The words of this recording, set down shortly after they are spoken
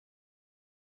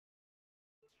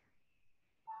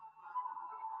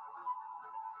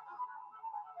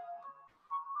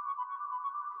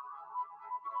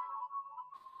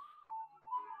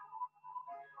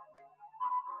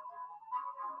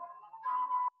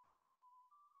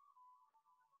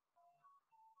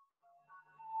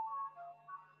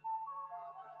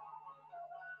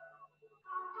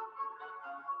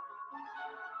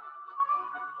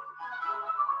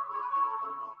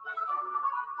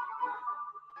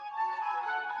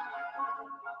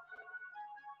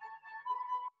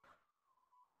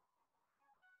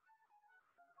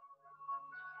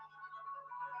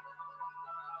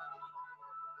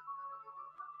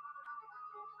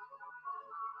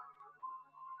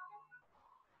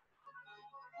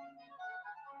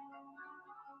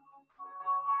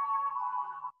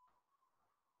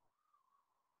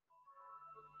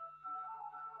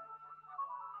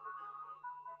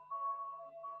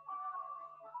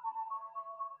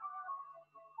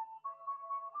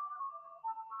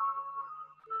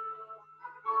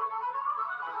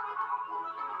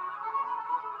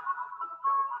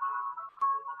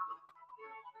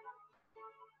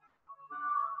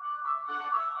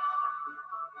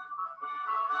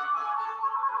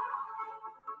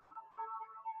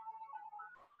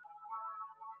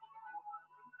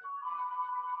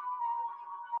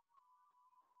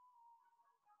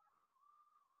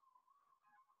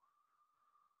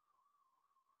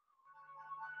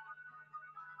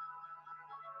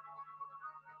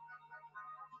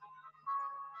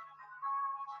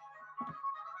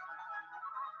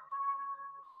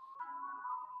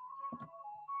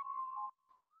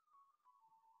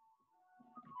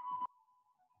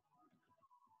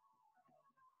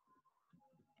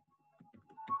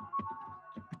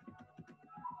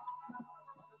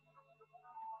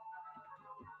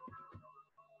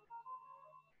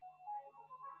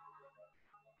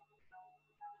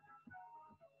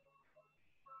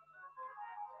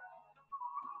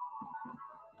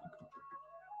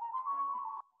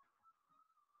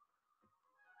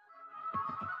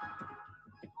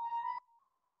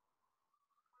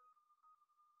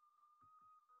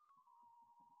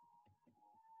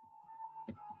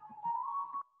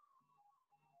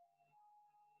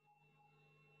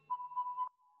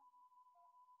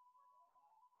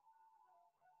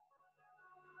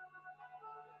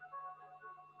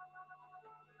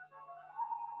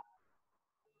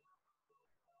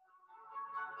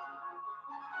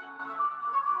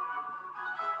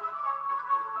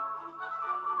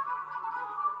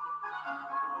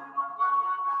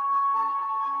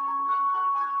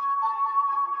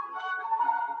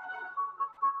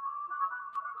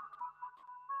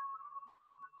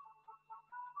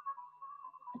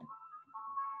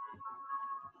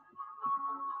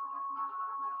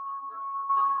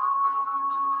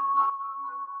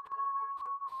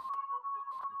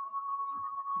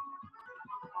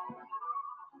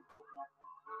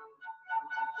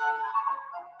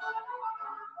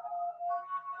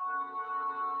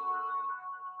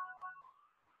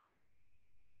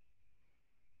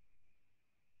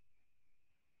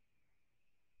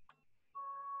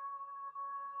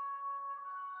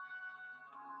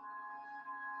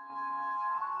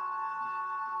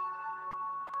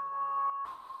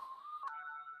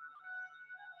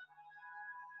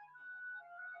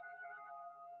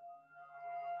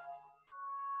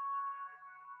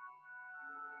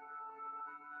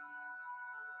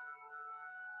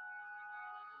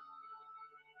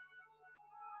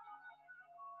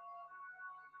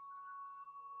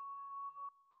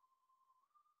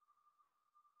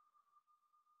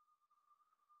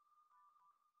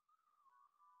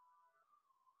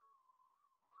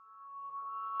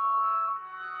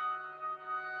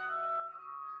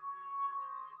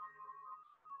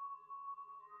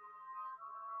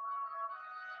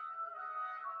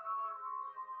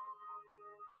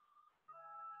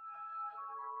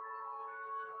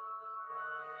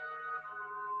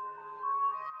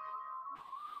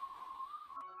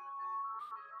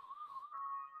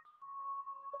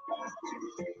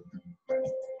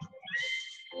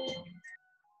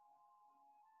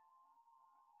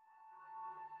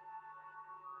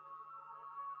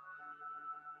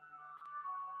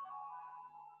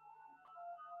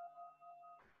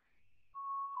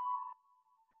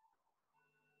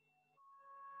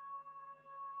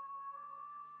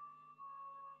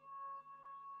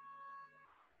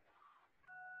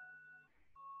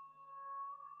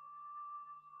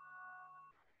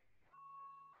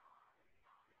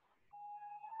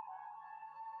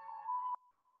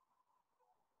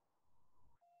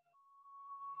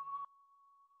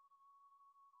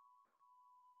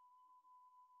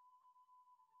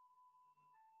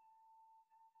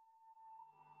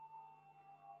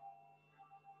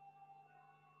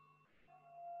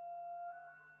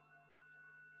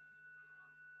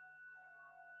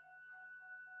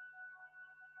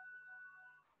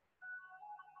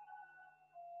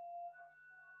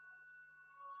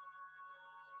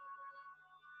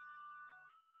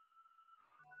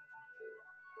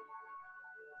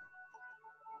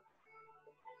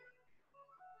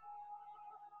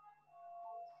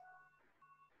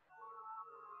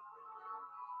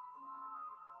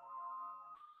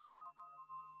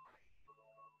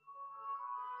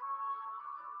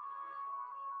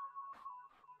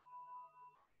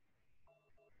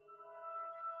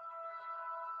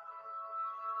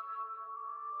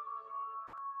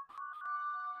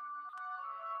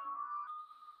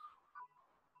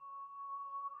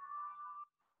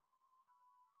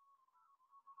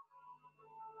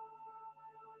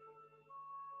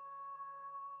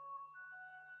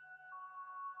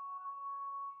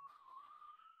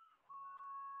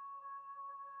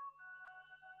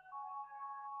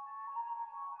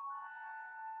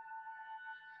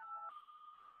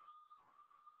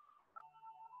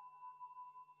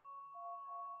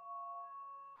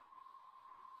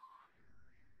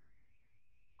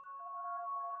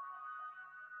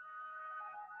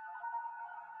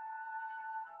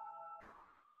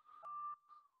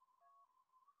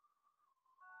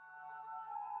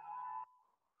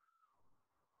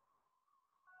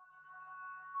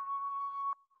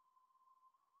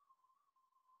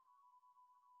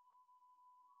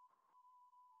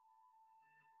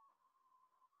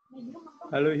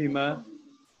Hello, Hima.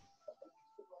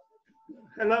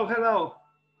 Hello, hello.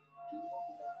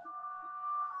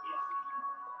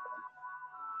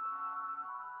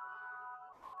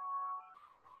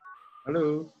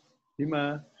 Hello,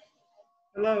 Hima.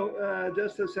 Hello,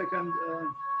 just a second.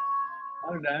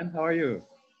 Hello, Dan. How are you?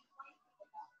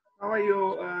 How are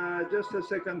you? Just a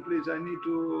second, please. I need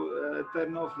to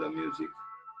turn off the music.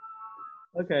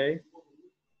 Okay.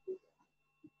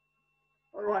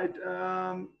 All right.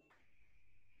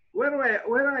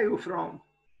 Where are you from?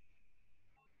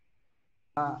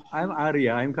 I'm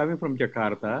Arya. I'm coming from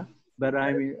Jakarta, but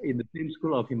I'm in the same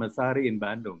school of Himasari in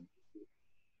Bandung.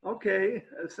 Okay,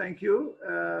 thank you.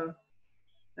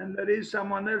 And there is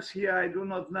someone else here. I do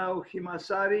not know.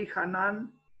 Himasari, Hanan.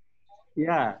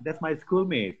 Yeah, that's my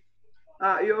schoolmate.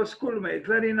 Your schoolmate.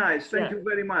 Very nice. Thank you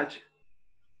very much.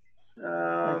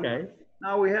 Okay.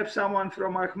 Now we have someone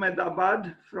from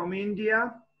Ahmedabad, from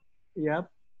India. Yep.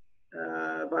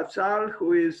 Vatsal,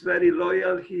 who is very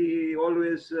loyal. He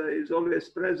always is always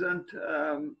present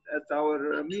at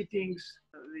our meetings,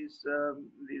 these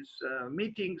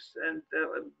meetings, and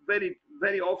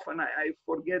very often I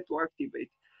forget to activate.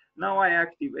 Now I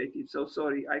activate it. So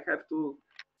sorry, I have to.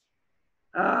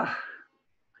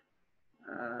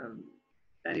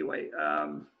 Anyway,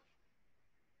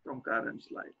 from current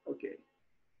slide. Okay.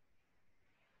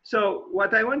 So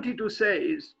what I wanted to say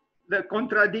is the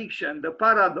contradiction, the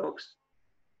paradox.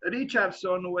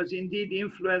 Richardson was indeed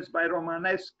influenced by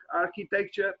Romanesque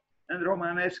architecture and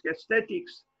Romanesque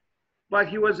aesthetics, but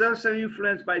he was also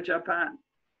influenced by Japan.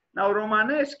 Now,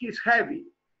 Romanesque is heavy.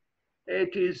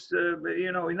 It is,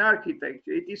 you know, in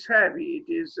architecture, it is heavy.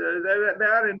 It is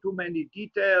there aren't too many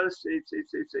details. It's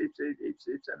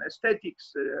an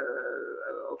aesthetics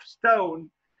of stone,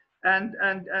 and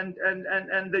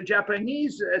the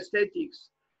Japanese aesthetics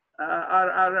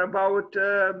are about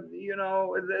you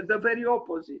know, the very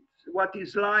opposite. What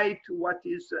is light, what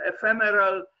is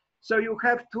ephemeral. So you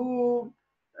have two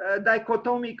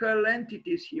dichotomical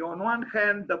entities here. On one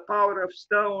hand, the power of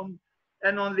stone,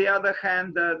 and on the other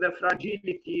hand, the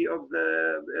fragility of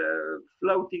the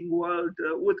floating world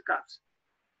woodcuts.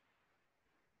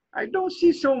 I don't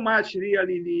see so much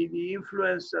really the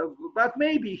influence of, but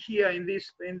maybe here in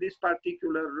this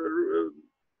particular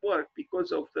work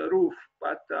because of the roof.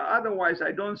 But otherwise,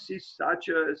 I don't see such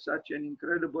an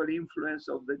incredible influence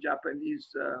of the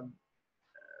Japanese,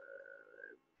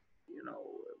 you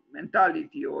know,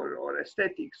 mentality or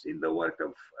aesthetics in the work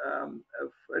of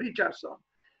Richardson.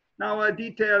 Now a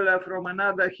detail from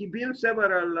another, he built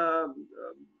several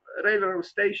railroad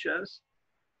stations,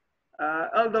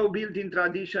 although built in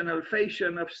traditional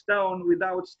fashion of stone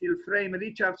without steel frame.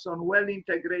 Richardson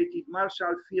well-integrated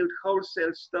Marshall Field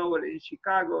wholesale store in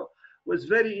Chicago was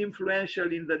very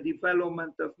influential in the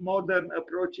development of modern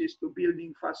approaches to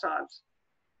building facades.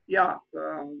 Yeah,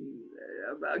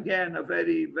 again, a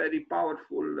very, very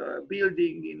powerful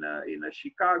building in a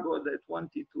Chicago that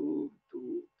wanted to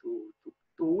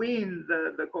win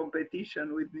the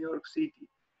competition with New York City.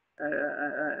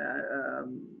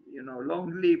 You know,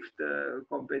 long-lived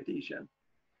competition.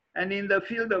 And in the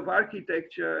field of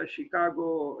architecture,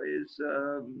 Chicago is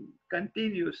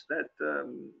continues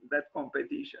that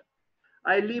competition.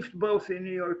 I lived both in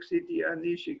New York City and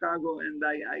in Chicago, and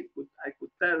I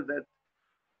could tell that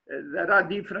there are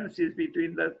differences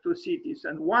between the two cities.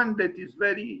 And one that is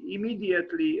very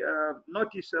immediately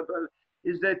noticeable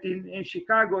is that in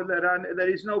Chicago there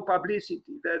is no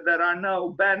publicity. There are no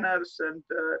banners and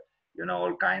you know,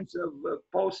 all kinds of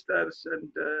posters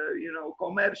and you know,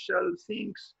 commercial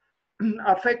things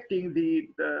affecting the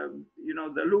you know,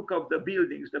 the look of the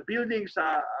buildings. The buildings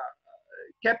are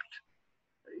kept,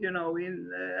 you know,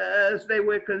 as they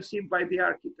were conceived by the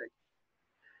architect.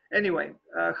 Anyway,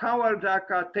 Howard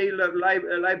Aka Taylor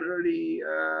Library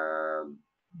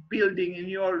building in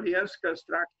New Orleans,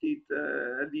 constructed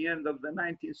at the end of the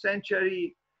 19th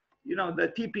century. You know, the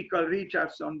typical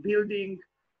Richardson building.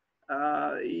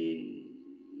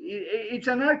 It's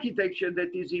an architecture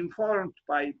that is informed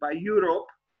by Europe.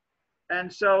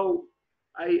 And so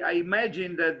I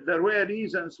imagine that there were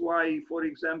reasons why, for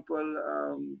example,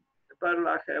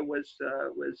 Berlage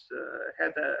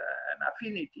had an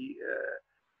affinity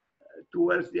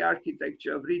towards the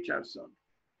architecture of Richardson,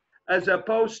 as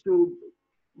opposed to,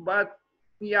 but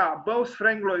yeah, both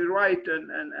Frank Lloyd Wright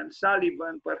and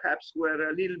Sullivan perhaps were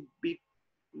a little bit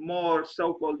more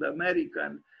so-called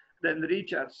American than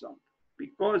Richardson,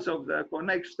 because of the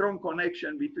strong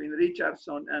connection between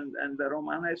Richardson and the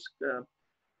Romanesque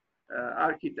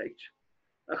architecture.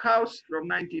 A house from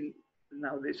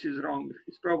now this is wrong,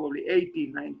 it's probably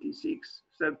 1896,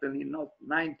 certainly not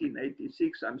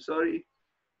 1986, I'm sorry.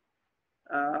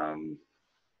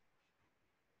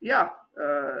 Yeah,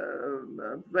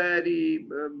 very,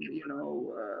 you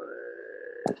know,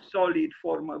 solid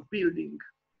form of building.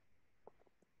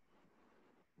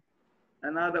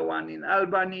 Another one in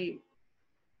Albany.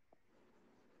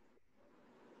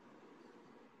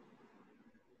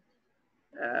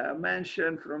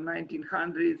 Mansion from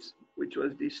 1900s, which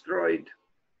was destroyed.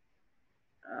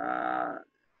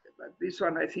 But this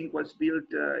one, I think, was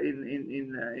built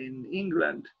in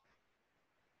England.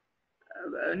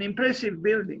 An impressive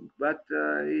building, but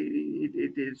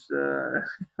it is,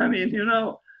 I mean, you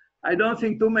know, I don't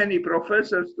think too many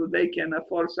professors today can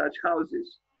afford such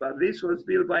houses, but this was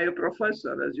built by a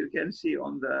professor, as you can see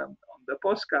on the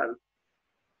postcard.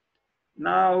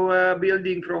 Now,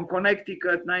 building from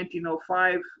Connecticut,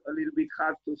 1905, a little bit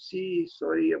hard to see,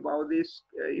 sorry about this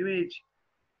image.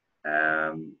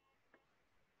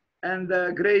 And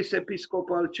the Grace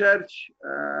Episcopal Church,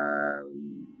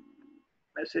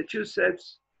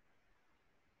 Massachusetts.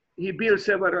 He built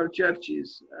several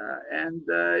churches, and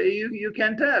you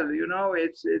can tell, you know,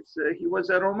 he was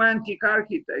a romantic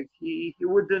architect. He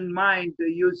wouldn't mind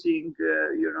using,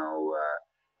 you know,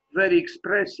 very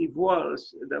expressive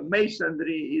walls. The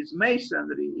masonry is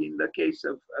masonry in the case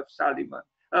of Sullivan,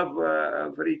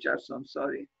 of Richardson,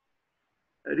 sorry.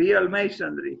 Real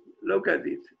masonry, look at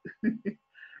it.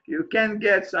 You can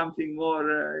get something more,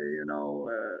 you know,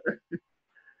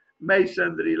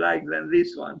 masonry-like than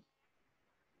this one.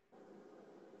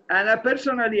 And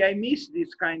personally, I miss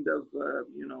this kind of,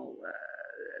 you know,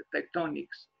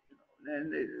 tectonics. You know,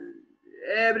 and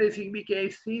everything became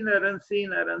thinner and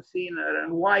thinner and thinner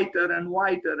and whiter and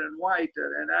whiter and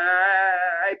whiter. And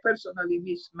I personally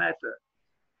miss matter,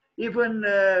 even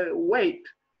weight,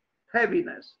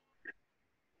 heaviness.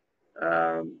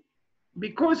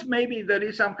 Because maybe there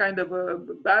is some kind of a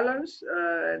balance,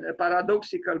 a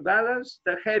paradoxical balance.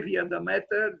 The heavier the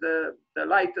matter, the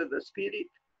lighter the spirit.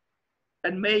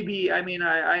 And maybe, I mean,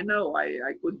 I know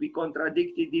I could be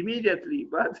contradicted immediately,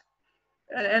 but,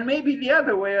 and maybe the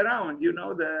other way around, you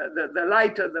know, the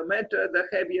lighter the matter, the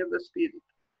heavier the spirit.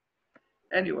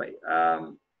 Anyway,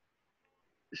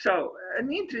 so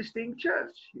an interesting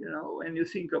church, you know, when you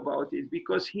think about it,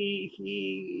 because he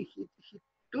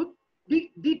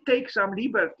did take some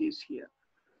liberties here.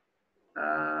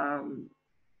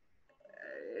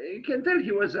 You can tell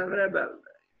he was a rebel.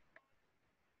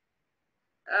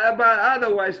 But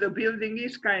otherwise, the building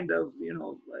is kind of,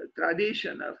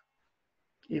 traditional,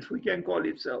 if we can call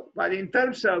it so. But in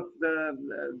terms of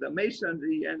the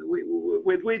masonry and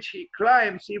with which he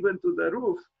climbs even to the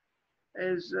roof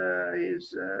is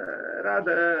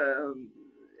rather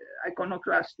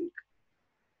iconoclastic.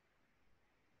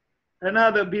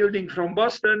 Another building from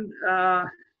Boston,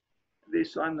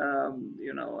 this one,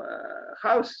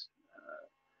 house.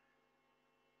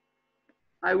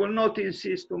 I will not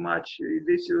insist too much.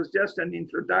 This was just an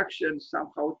introduction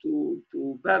somehow to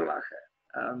Berlage.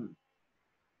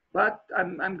 But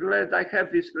I'm glad I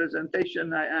have this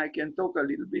presentation. I can talk a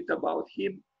little bit about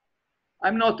him.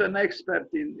 I'm not an expert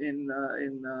in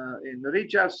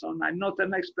Richardson. I'm not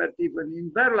an expert even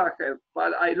in Berlage,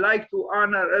 but I like to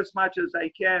honor as much as I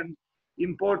can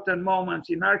important moments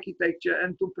in architecture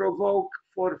and to provoke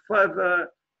for further,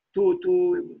 to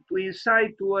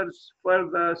incite towards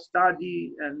further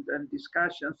study and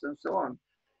discussions and so on.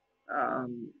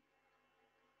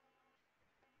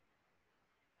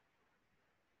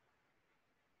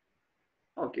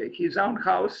 Okay, his own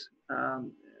house,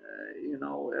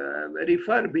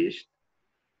 refurbished,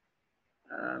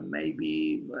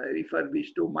 maybe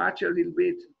refurbished too much a little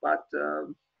bit, but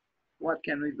what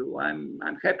can we do? I'm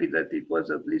happy that it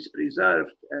was at least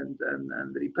preserved and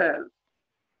repaired.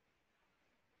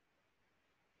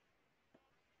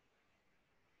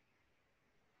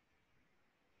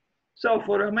 So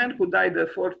for a man who died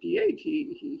at 48,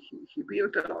 he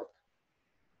built a lot.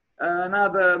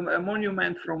 Another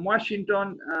monument from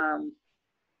Washington,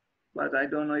 but I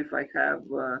don't know if I have,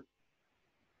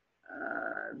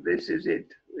 this is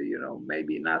it,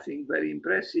 maybe nothing very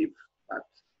impressive, but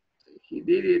he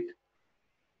did it.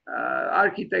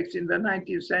 Architects in the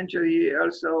 19th century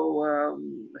also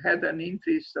had an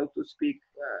interest, so to speak.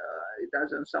 It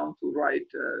doesn't sound too right,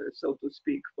 so to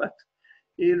speak, but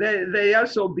they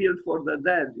also built for the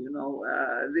dead.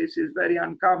 This is very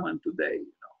uncommon today.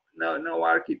 No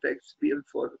architects built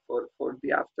for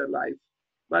the afterlife,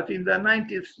 but in the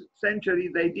 19th century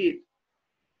they did.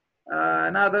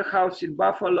 Another house in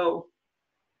Buffalo.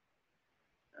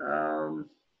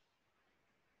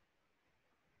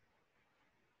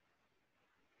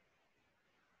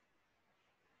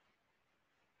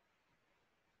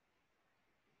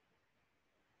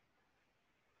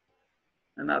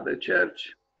 Another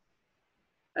church.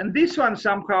 And this one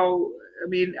somehow,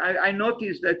 I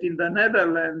noticed that in the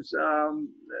Netherlands,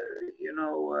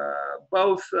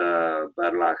 both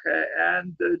Berlage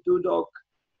and Dudok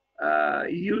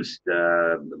used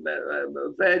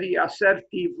very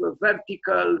assertive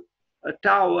vertical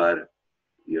tower,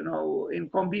 in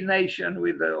combination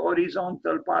with the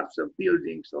horizontal parts of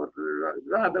buildings, or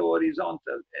rather horizontal.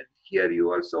 And here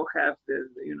you also have the,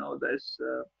 this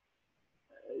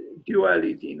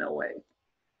duality in a way.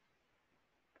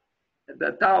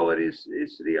 The tower is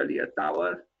really a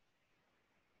tower.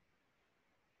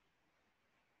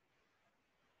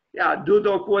 Yeah,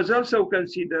 Dudok was also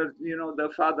considered, the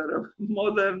father of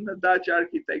modern Dutch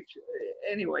architecture.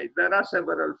 Anyway, there are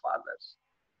several fathers.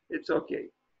 It's okay.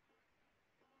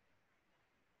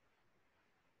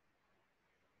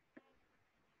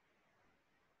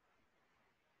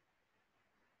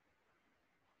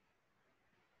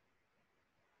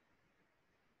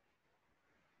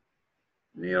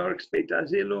 New York State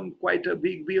Asylum, quite a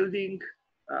big building.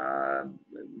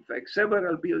 In fact,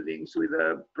 several buildings with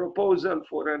a proposal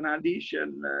for an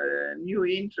addition, new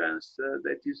entrance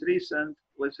that is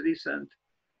was recent.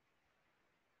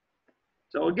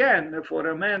 So again, for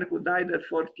a man who died at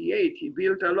 48, he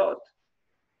built a lot.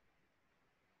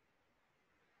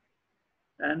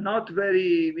 And not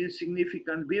very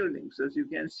insignificant buildings, as you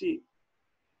can see.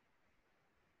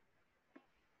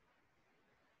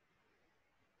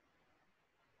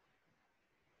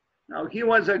 Now, he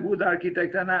was a good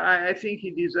architect, and I think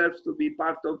he deserves to be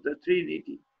part of the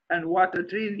Trinity. And what a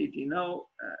Trinity,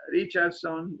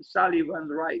 Richardson, Sullivan,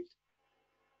 Wright,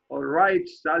 or Wright,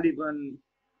 Sullivan,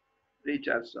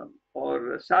 Richardson,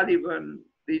 or Sullivan,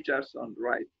 Richardson,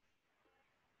 Wright.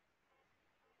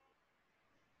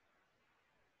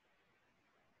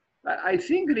 I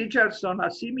think Richardson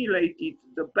assimilated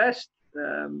the best,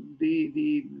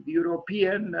 the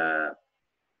European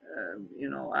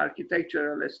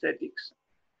architectural aesthetics,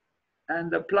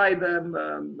 and apply them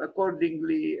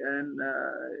accordingly and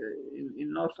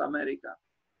in North America.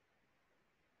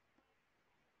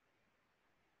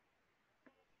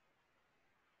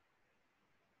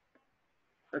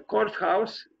 A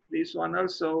courthouse, this one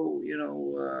also,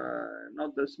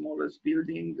 not the smallest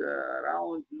building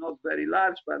around, not very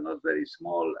large, but not very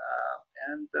small,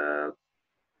 and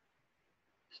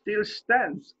still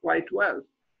stands quite well.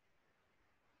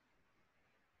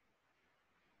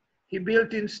 he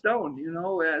built in stone, you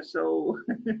know, so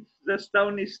the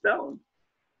stone is stone.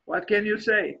 What can you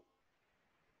say?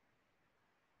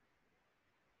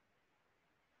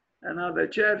 Another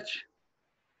church.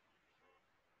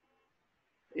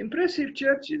 Impressive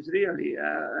churches, really.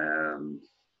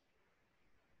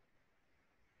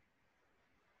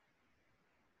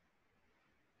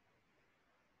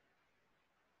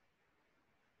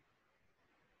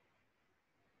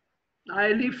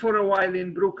 I lived for a while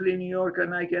in Brooklyn, New York,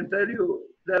 and I can tell you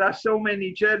there are so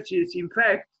many churches. In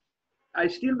fact, I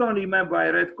still don't remember, I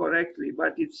read correctly,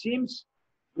 but it seems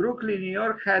Brooklyn, New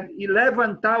York had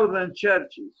 11,000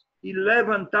 churches.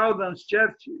 11,000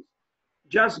 churches,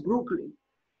 just Brooklyn.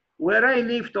 Where I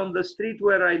lived, on the street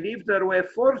where I lived, there were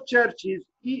 4 churches,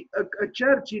 a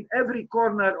church in every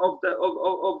corner of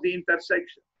the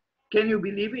intersection. Can you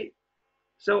believe it?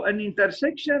 So an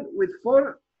intersection with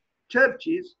 4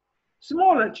 churches,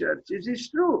 smaller churches, is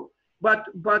true, but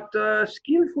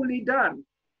skillfully done.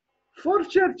 4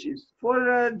 churches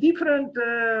for different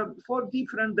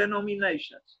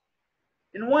denominations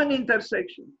in one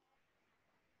intersection.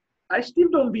 I still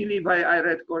don't believe I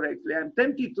read correctly. I'm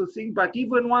tempted to think, but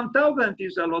even 1,000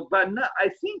 is a lot. But no, I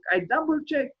think I double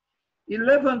checked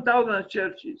 11,000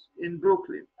 churches in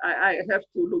Brooklyn. I have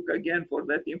to look again for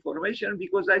that information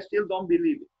because I still don't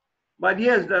believe it. But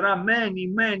yes, there are many,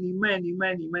 many, many,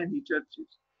 many, many churches.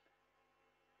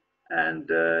 And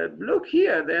look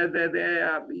here,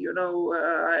 you know,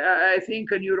 I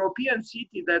think a European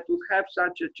city that would have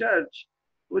such a church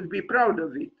would be proud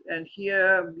of it. And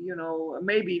here, you know,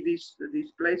 maybe this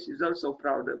place is also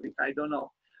proud of it. I don't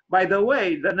know. By the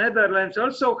way, the Netherlands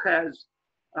also has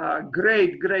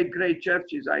great, great, great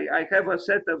churches. I have a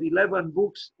set of 11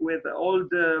 books with all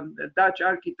the Dutch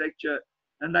architecture,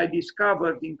 and I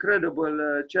discovered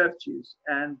incredible churches.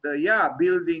 And yeah,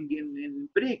 building in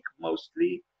brick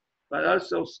mostly, but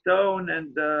also stone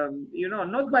and, you know,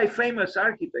 not by famous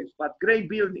architects, but great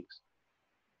buildings.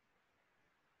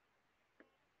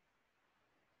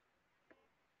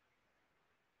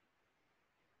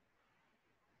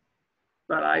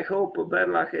 But I hope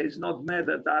Berlage is not mad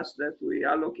at us that we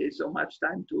allocate so much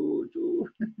time to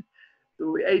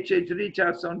to H.H.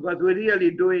 Richardson, but we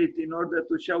really do it in order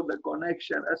to show the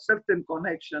connection, a certain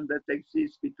connection that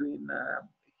exists between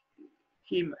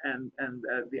him and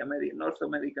the North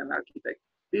American architect.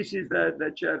 This is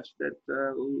the church that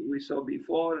we saw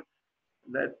before,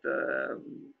 that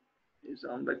is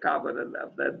on the cover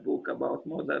of that book about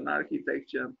modern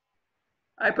architecture.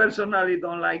 I personally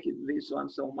don't like it, this one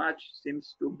so much.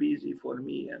 Seems too busy for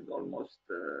me and almost,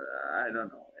 I don't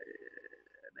know,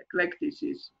 an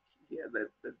eclecticism here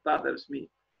that bothers me.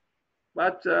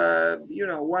 But, you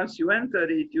know, once you enter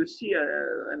it, you see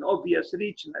an obvious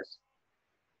richness.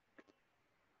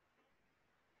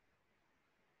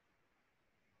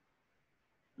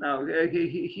 Now,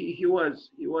 he was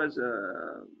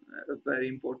a very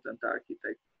important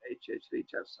architect, H.H.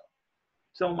 Richardson.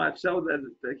 So much so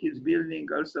that his building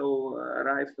also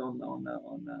arrived on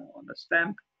a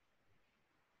stamp,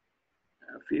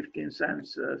 15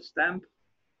 cents stamp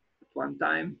at one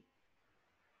time.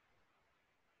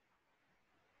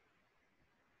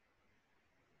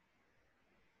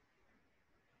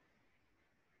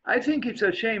 I think it's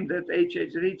a shame that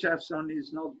H.H. Richardson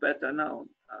is not better known.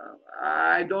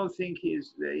 I don't think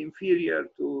he's inferior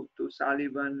to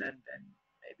Sullivan and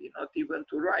maybe not even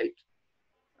to Wright.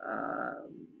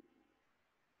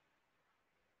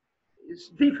 It's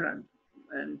different,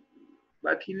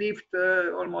 but he lived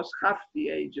almost half the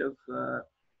age of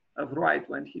Wright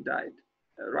when he died.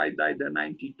 Wright died at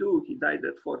 92, he died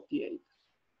at 48.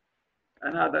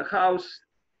 Another house.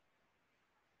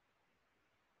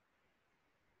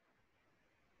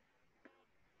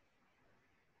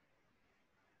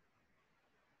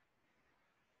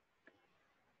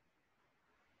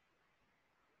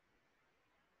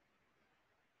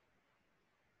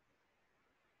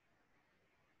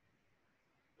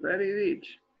 Very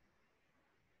rich.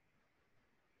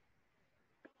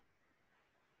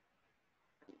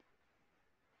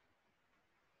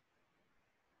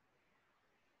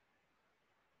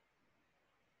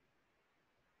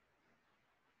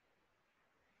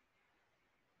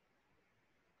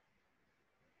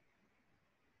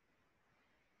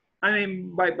 I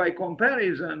mean, by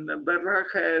comparison,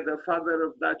 Berlage, the father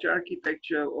of Dutch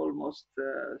architecture, almost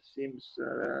seems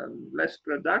less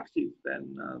productive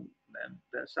than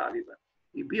Sullivan.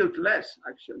 He built less,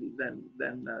 actually,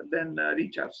 than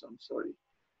Richardson, sorry.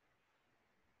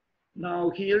 Now,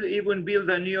 he even built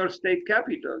the New York State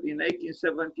Capitol in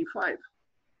 1875.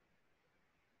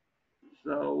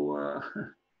 So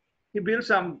he built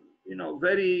some, you know,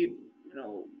 very, you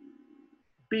know,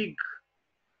 big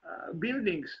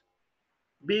buildings,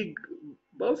 big,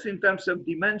 both in terms of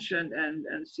dimension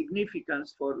and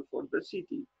significance for the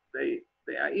city they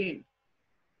are in.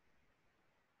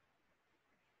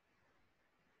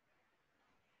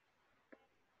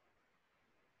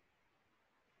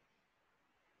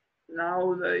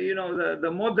 Now,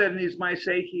 the modernist might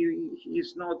say he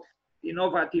is not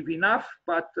innovative enough,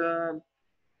 but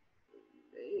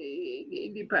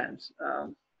it depends.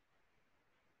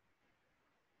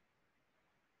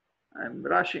 I'm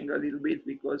rushing a little bit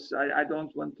because I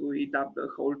don't want to eat up the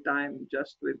whole time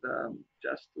just with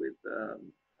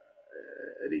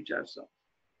Richardson.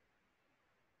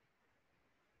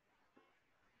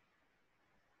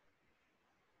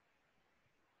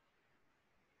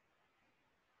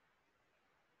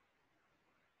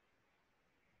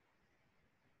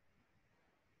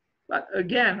 But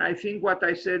again, I think what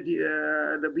I said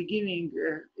at the beginning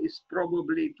is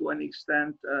probably to an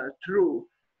extent true.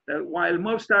 That while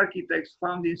most architects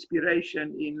found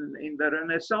inspiration in the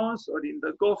Renaissance or in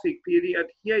the Gothic period,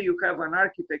 here you have an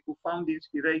architect who found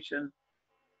inspiration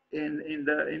in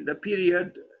the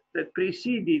period that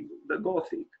preceded the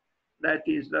Gothic, that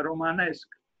is the Romanesque.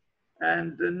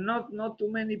 And not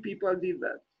too many people did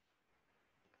that.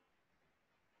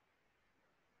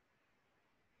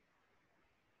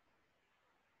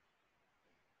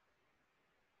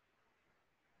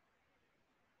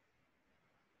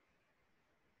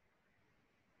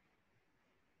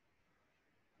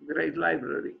 Great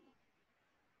library.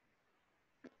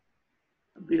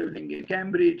 A building in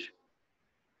Cambridge.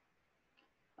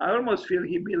 I almost feel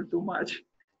he built too much.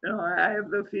 I have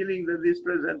the feeling that this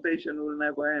presentation will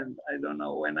never end. I don't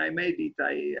know. When I made it,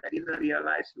 I didn't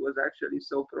realize it was actually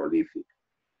so prolific.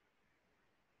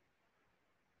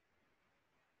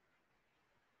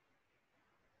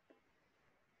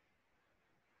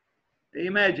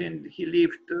 Imagine he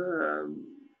lived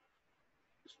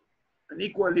an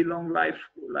equally long life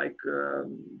like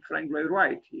Frank Lloyd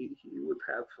Wright. He would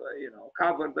have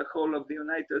covered the whole of the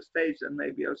United States and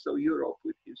maybe also Europe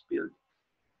with his building.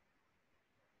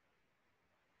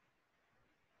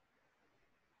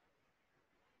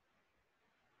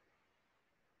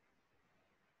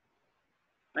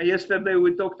 Yesterday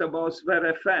we talked about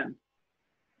Sverre Fehn.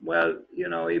 Well,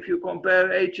 if you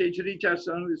compare H.H.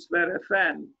 Richardson with Sverre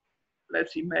Fehn,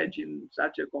 let's imagine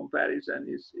such a comparison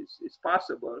is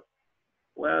possible.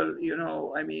 Well,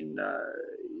 I mean,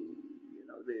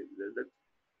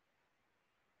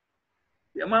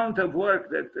 the amount of work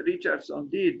that Richardson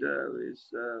did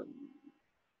is,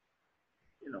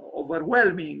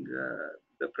 overwhelming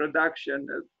the production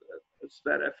of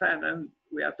Sverre Fehn, and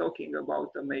we are talking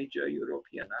about a major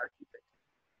European architect.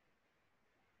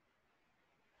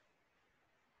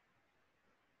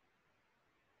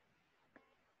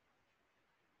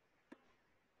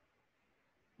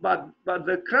 But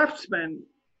the craftsmen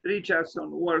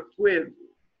Richardson worked with,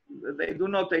 they do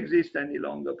not exist any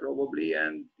longer probably,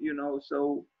 and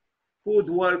so who would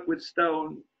work with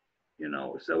stone,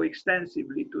 so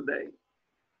extensively today?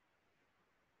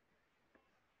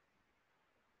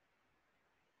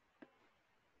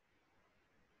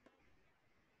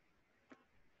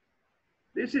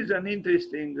 This is an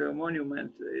interesting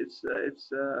monument.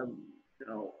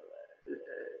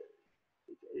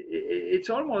 It's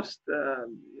almost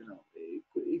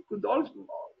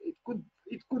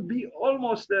it could be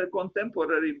almost a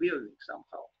contemporary building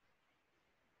somehow.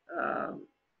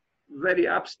 Very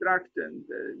abstract, and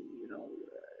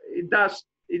it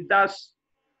does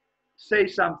say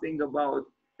something about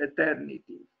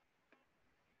eternity.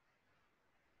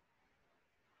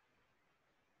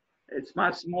 It's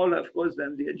much smaller, of course,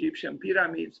 than the Egyptian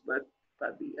pyramids, but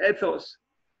the ethos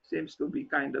seems to be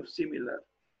kind of similar.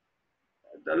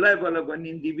 The level of an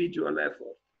individual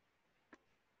effort.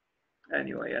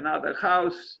 Anyway, another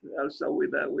house, also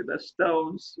with the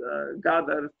stones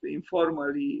gathered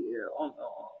informally on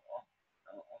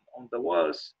the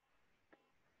walls.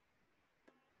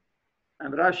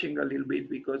 I'm rushing a little bit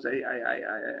because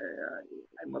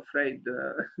I'm afraid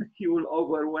he will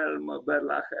overwhelm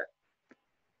Berlage.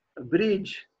 A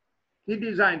bridge, he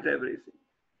designed everything.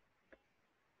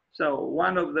 So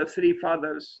one of the three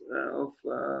fathers of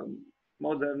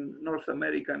modern North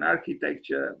American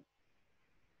architecture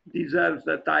deserves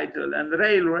the title. And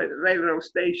railroad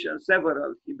stations,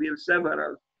 several, he built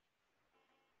several.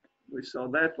 We saw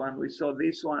that one, we saw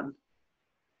this one.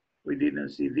 We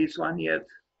didn't see this one yet.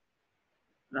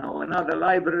 Now another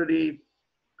library,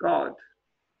 God.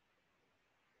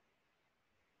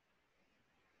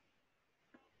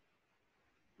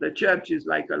 The church is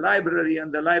like a library,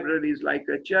 and the library is like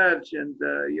a church, and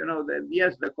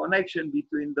yes, the connection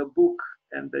between the book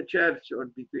and the church, or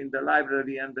between the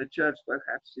library and the church,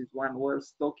 perhaps is one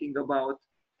worth talking about.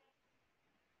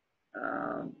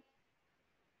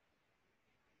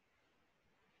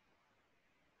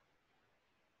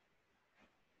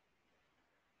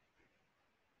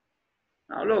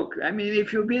 Now look, I mean,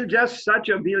 if you build just such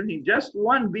a building, just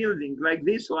one building like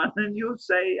this one, and you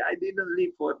say, I didn't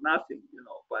live for nothing, you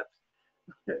know, but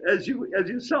as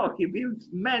you saw, he built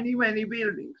many, many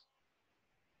buildings.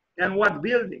 And what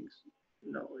buildings,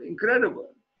 you know,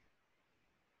 incredible.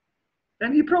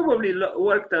 And he probably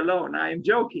worked alone. I'm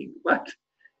joking, but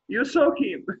you saw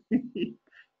him.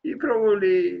 He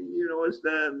probably, you know, was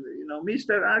the, you know,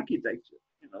 Mr. Architecture,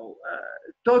 you know,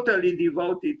 totally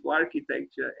devoted to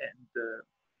architecture,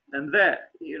 and there,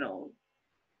 you know,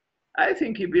 I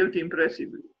think he built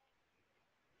impressively.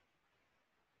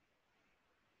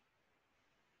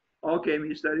 Okay,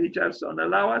 Mr. Richardson,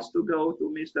 allow us to go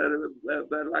to Mr.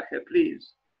 Berlage,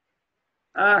 please.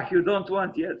 Ah, you don't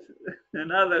want yet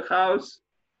another house.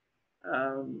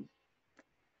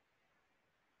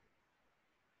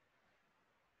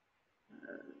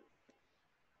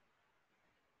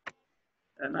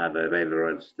 Another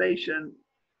railroad station,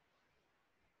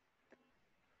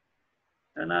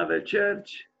 another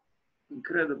church,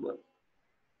 incredible.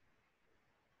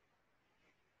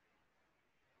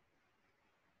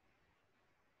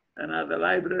 Another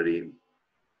library.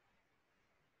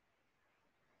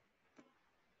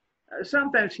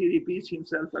 Sometimes he repeats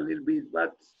himself a little bit,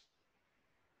 but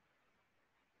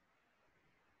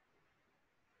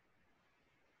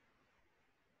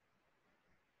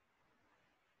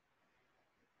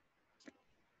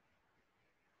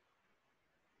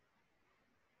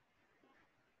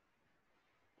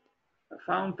a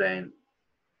fountain,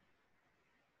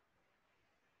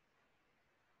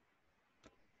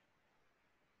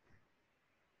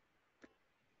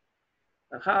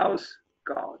 a house.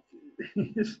 God,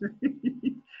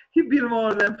 he built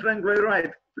more than Frank Lloyd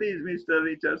Wright. Please, Mr.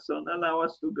 Richardson, allow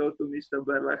us to go to Mr.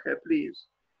 Berlage, please.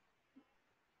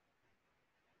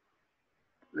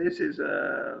 This is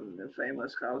a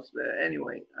famous house there.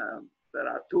 Anyway, there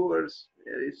are tours.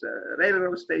 There is a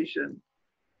railroad station.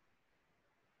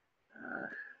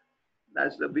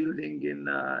 That's the building in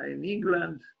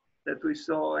England that we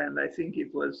saw, and I think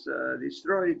it was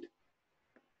destroyed.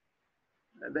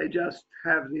 They just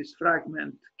have this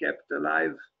fragment kept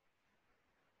alive.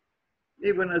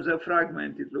 Even as a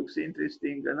fragment, it looks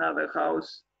interesting. Another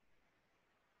house,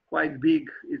 quite big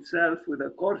itself, with a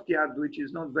courtyard, which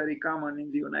is not very common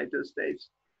in the United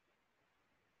States.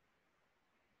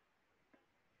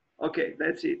 Okay,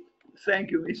 that's it. Thank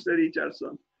you, Mr.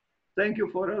 Richardson. Thank you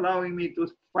for allowing me to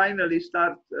finally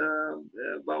start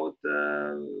about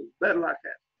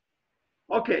Berlage.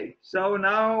 Okay, so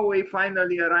now we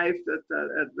finally arrived at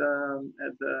the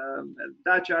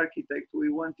Dutch architect we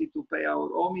wanted to pay our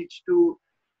homage to.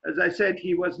 As I said,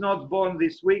 he was not born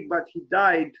this week, but he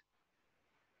died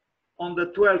on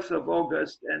the 12th of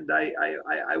August, and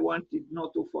I wanted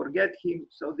not to forget him,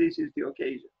 so this is the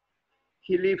occasion.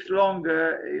 He lived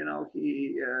longer, you know,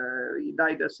 he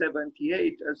died at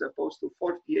 78 as opposed to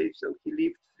 48, so he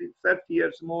lived 30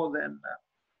 years more than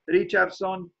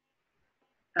Richardson.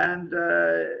 And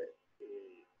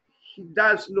he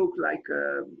does look like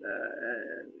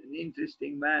an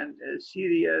interesting man,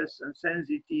 serious and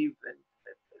sensitive and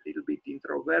a little bit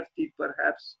introverted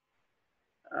perhaps,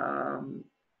 or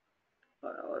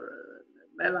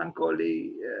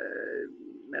melancholic.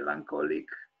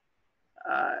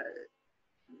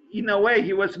 In a way,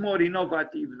 he was more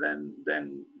innovative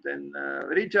than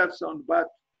Richardson, but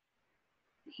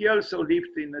he also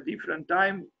lived in a different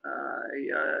time.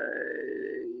 He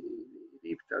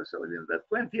lived also in the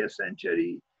 20th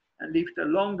century and lived a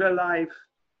longer life.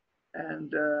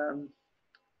 And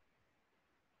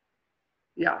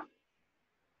yeah.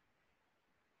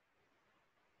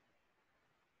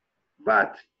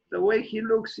 But the way he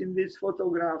looks in this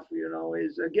photograph, you know,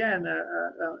 is again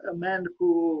a man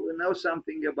who knows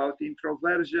something about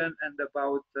introversion and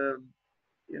about,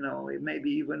 you know,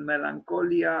 maybe even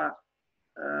melancholia.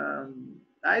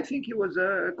 I think he was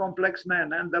a complex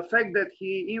man, and the fact that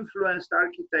he influenced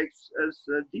architects as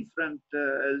different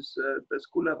as the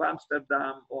School of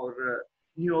Amsterdam or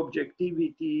New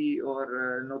Objectivity,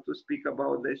 or not to speak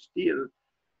about the Steel,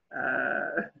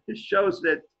 shows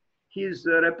that his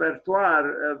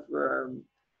repertoire of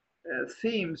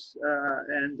themes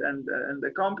and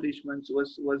accomplishments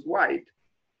was wide.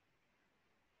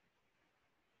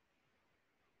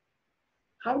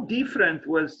 How different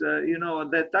was, you know,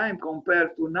 at that time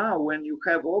compared to now, when you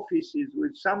have offices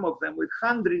with some of them with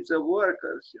hundreds of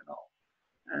workers, you know,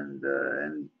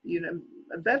 and you know,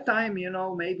 at that time, you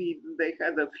know, maybe they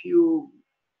had a few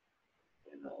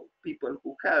people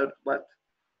who helped. But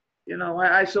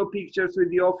I saw pictures with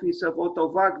the office of Otto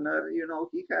Wagner.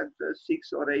 He had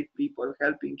 6 or 8 people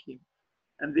helping him,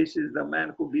 and this is the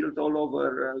man who built all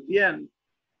over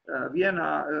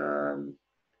Vienna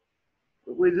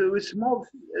with small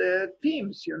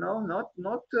teams. Not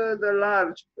the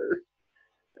large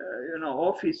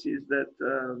offices that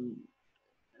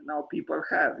now people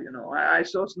have. I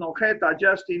saw Snøhetta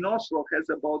just in Oslo has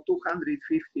about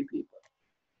 250 people.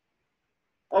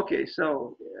 Okay,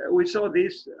 so we saw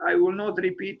this. I will not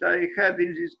repeat. I had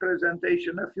in this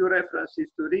presentation a few references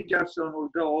to Richardson. We'll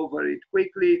go over it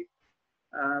quickly.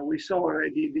 We saw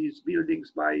already these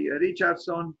buildings by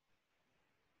Richardson.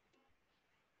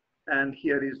 And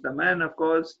here is the man, of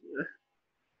course,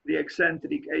 the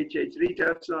eccentric H.H.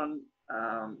 Richardson.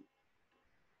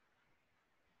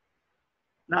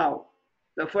 Now,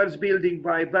 the first building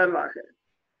by Berlage,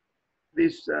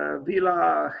 this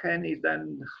Villa Henny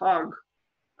den Haag,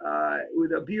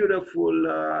 with a beautiful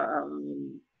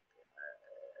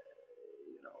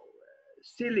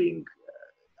ceiling.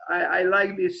 I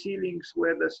like these ceilings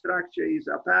where the structure is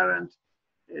apparent,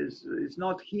 is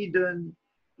not hidden.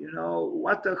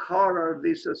 What a horror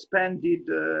these suspended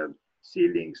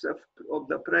ceilings of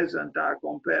the present are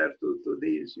compared to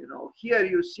these. Here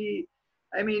you see,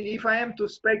 I mean, if I am to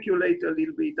speculate a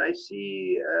little bit, I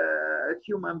see a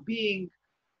human being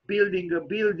building a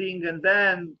building, and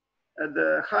then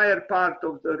the higher part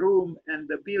of the room and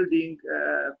the building,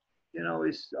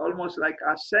 is almost like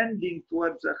ascending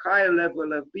towards a higher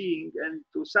level of being and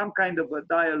to some kind of a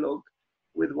dialogue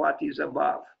with what is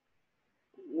above,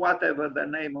 whatever the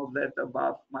name of that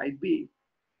above might be.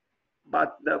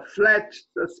 But the flat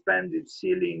suspended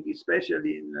ceiling,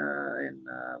 especially in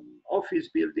office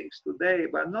buildings today,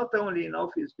 but not only in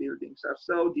office buildings, are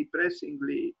so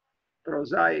depressingly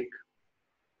prosaic.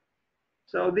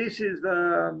 So this is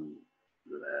the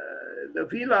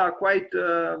villa, quite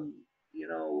a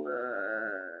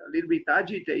little bit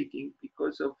agitating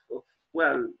because of,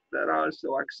 well, there are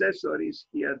also accessories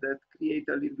here that create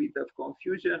a little bit of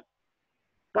confusion.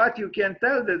 But you can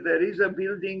tell that there is a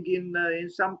building in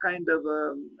some kind of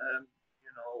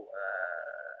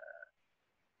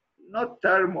not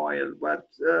turmoil, but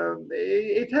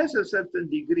it has a certain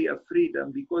degree of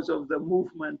freedom because of the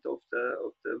movement of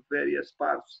the various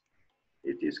parts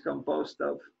it is composed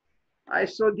of. I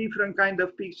saw different kind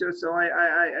of pictures, so I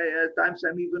at times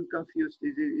I'm even confused.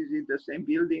 Is it the same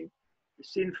building,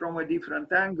 seen from a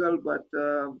different angle? But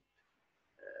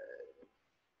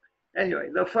anyway,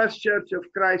 the first Church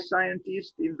of Christ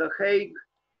Scientist in The Hague,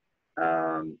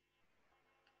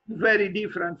 very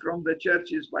different from the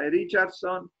churches by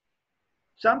Richardson.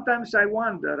 Sometimes I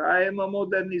wonder, I am a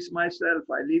modernist myself,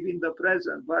 I live in the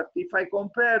present, but if I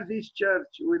compare this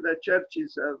church with the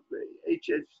churches of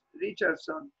H.H.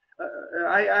 Richardson,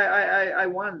 I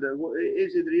wonder,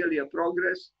 is it really a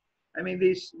progress? I mean,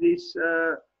 this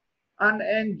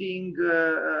unending,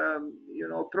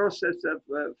 process of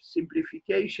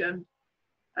simplification,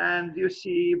 and you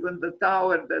see even the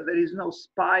tower that there is no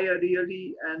spire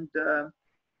really, and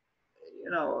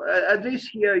at least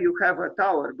here you have a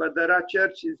tower, but there are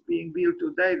churches being built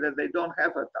today that they don't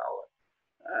have a tower.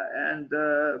 And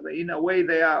in a way,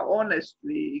 they are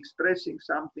honestly expressing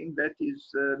something that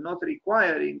is not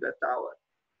requiring a tower.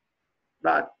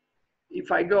 But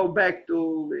if I go back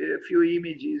to a few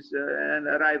images and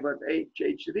arrive at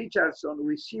H.H. Richardson,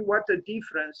 we see what a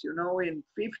difference, in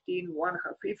 50,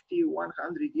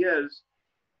 100 years,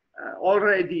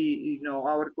 already,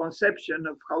 our conception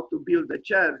of how to build a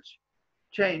church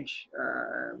change,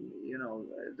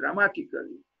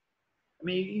 dramatically. I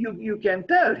mean, you can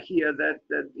tell here that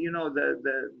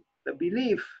the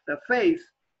belief, the faith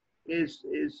is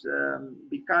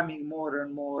becoming more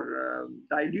and more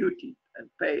diluted and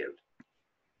paled.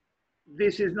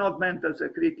 This is not meant as a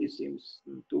criticism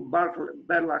to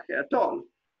Berlage at all.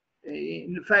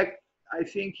 In fact, I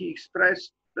think he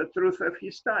expressed the truth of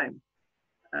his time.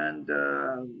 And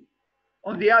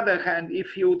on the other hand,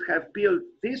 if he would have built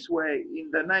this way in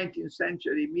the 19th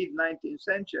century, mid-19th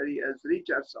century, as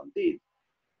Richardson did,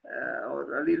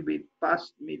 or a little bit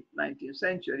past mid-19th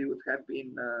century, would have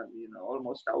been,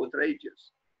 almost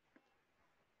outrageous.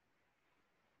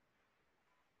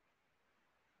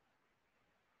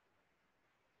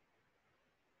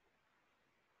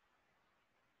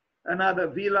 Another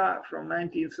villa from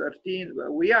 1913.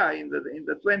 We are in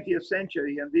the 20th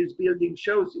century, and this building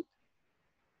shows it.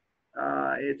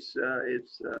 It's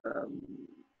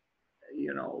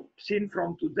seen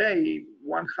from today,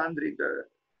 100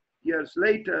 years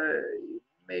later,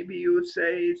 maybe you would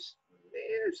say it's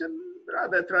a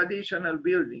rather traditional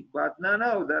building, but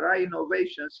no, there are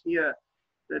innovations here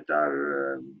that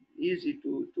are easy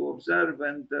to observe.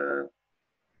 And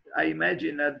I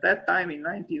imagine at that time in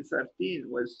 1913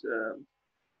 was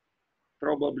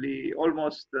probably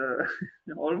almost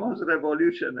almost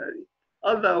revolutionary.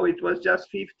 Although it was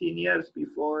just 15 years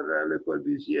before Le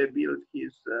Corbusier built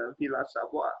his Villa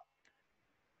Savoie.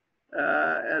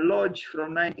 A lodge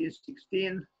from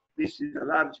 1916. This is a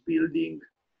large building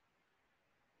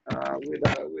with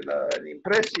an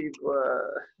impressive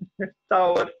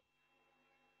tower.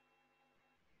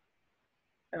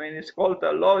 I mean, it's called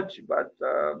a lodge, but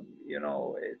you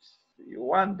know, you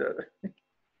wonder,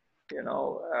 you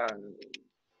know.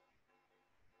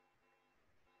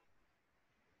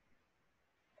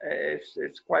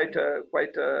 It's quite a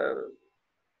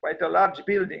large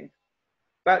building.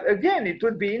 But again, it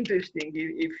would be interesting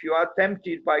if you are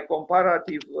tempted by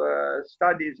comparative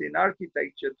studies in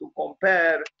architecture to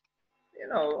compare, you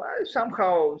know,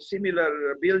 somehow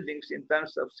similar buildings in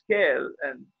terms of scale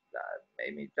and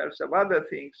maybe in terms of other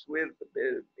things with,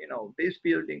 you know, this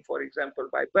building, for example,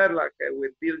 by Berlage,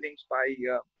 with buildings by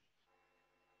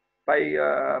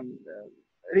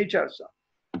Richardson.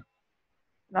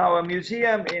 Now, a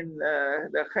museum in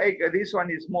The Hague, this one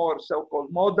is more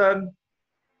so-called modern.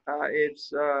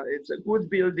 It's a good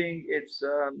building. It's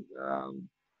a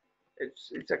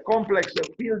complex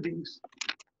of buildings,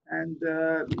 and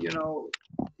you know,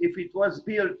 if it was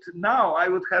built now, I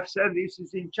would have said this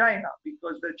is in China,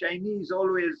 because the Chinese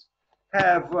always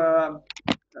have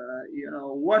you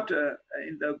know, water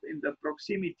in the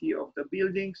proximity of the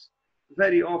buildings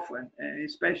very often, and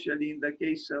especially in the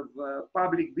case of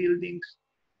public buildings.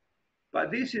 But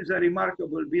this is a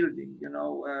remarkable building. You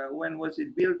know, when was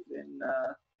it built? In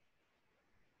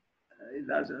it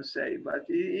doesn't say, but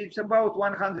it's about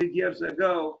 100 years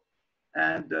ago,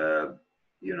 and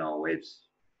you know, it's,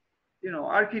 you know,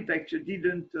 architecture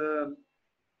didn't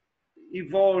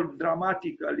evolve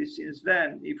dramatically since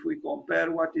then. If we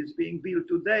compare what is being built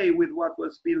today with what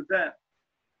was built then,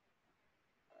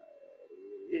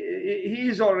 he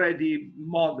is already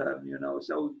modern, you know.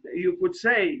 So you could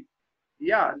say,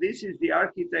 yeah, this is the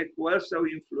architect who also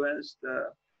influenced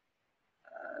the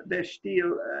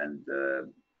Stiel, and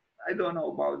I don't know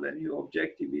about the new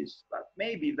objectivists, but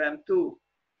maybe them too.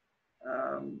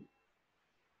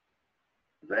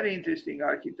 Very interesting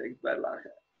architect, Berlage.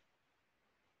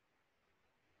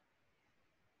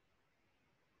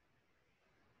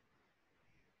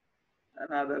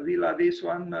 Another villa, this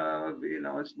one, you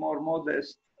know, is more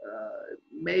modest.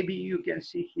 Maybe you can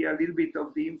see here a little bit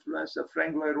of the influence of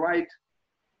Frank Lloyd Wright,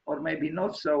 or maybe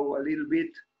not so, a little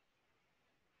bit.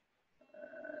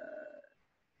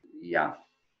 Yeah,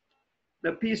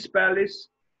 the Peace Palace.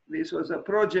 This was a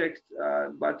project,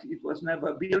 but it was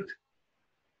never built,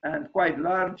 and quite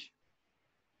large.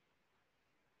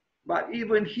 But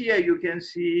even here you can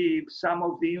see some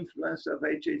of the influence of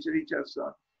H.H.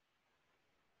 Richardson.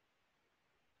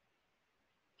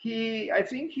 I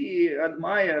think he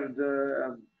admired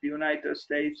the United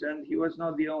States, and he was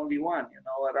not the only one. You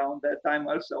know, around that time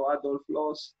also Adolf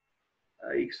Loos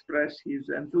expressed his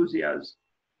enthusiasm.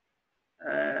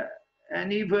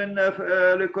 And even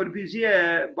Le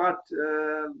Corbusier, but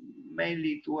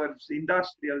mainly towards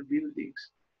industrial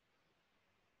buildings.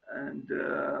 And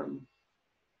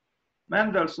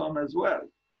Mendelssohn as well.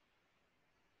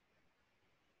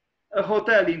 A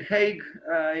hotel in Hague,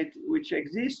 which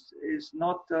exists, is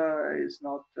not.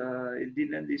 It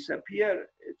didn't disappear.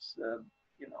 It's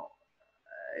you know,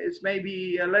 it's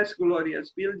maybe a less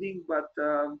glorious building, but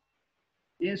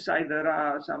inside there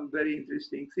are some very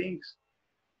interesting things.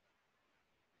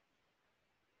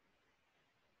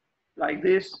 Like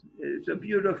this, it's a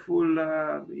beautiful,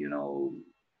 you know,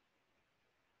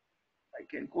 I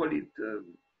can call it.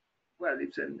 Well,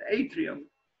 it's an atrium.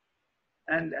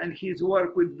 And his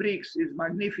work with bricks is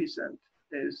magnificent.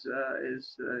 Is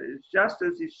just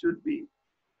as it should be.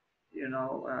 You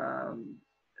know,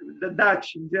 the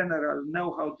Dutch in general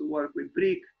know how to work with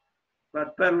brick,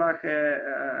 but Berlage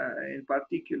in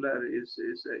particular is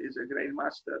a great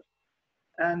master.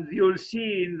 And you'll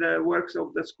see in the works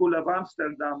of the School of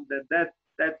Amsterdam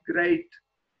that great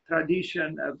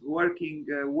tradition of working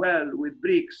well with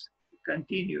bricks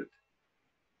continued.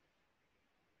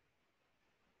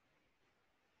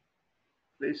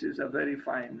 This is a very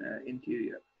fine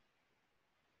interior.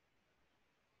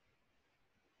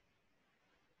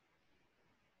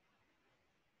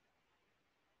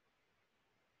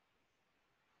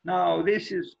 Now,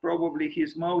 this is probably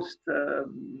his most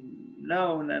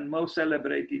known and most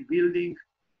celebrated building,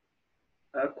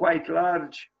 quite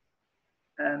large,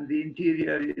 and the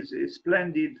interior is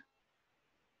splendid.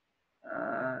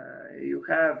 You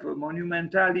have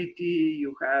monumentality,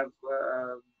 you have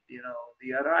you know,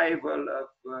 the arrival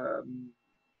of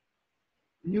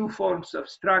new forms of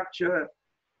structure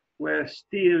where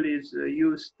steel is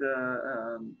used,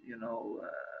 you know,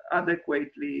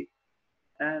 adequately,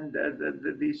 and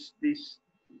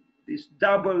this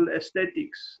double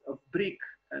aesthetics of brick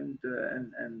and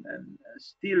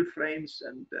steel frames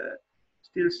and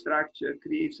steel structure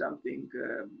create something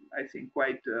I think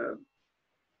quite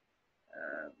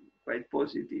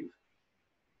positive.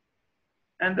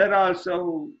 And there are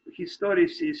also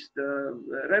historicist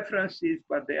references,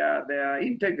 but they are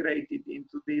integrated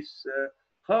into this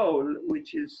whole,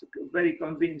 which is very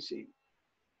convincing.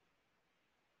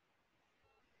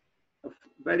 A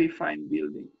very fine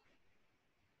building.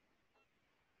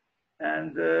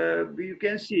 And you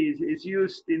can see it's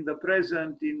used in the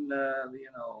present in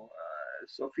you know,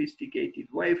 sophisticated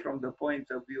way from the point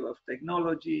of view of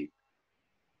technology,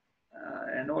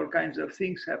 and all kinds of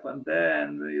things happen there.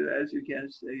 And as you can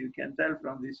tell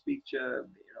from this picture,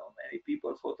 you know, many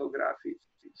people photograph it.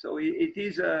 So it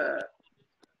is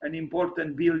an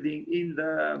important building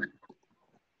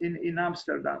in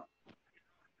Amsterdam.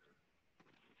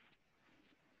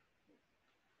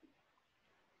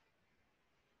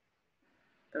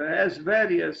 Has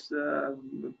various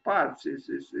parts.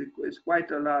 It's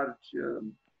quite a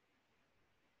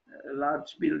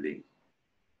large building.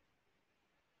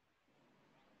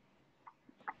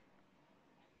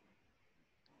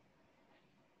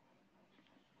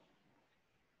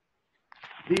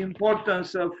 The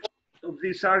importance of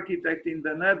this architect in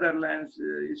the Netherlands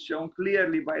is shown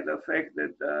clearly by the fact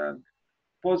that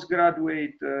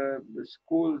postgraduate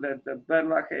school that the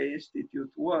Berlage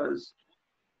Institute was,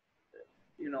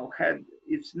 you know, had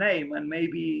its name. And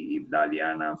maybe if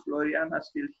Daliana and Floriana are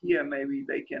still here, maybe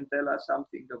they can tell us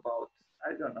something about,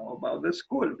 I don't know, about the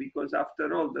school, because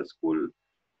after all, the school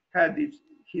had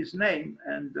his name.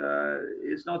 And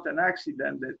it's not an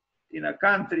accident that in a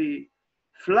country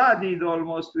flooded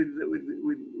almost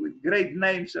with great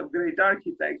names of great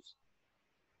architects,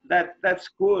 that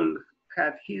school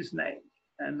had his name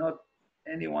and not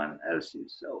anyone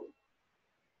else's. So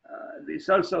this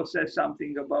also says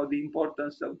something about the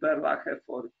importance of Berlage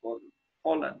for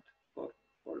Holland, for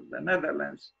the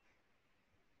Netherlands.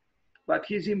 But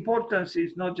his importance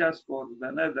is not just for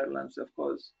the Netherlands, of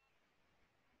course.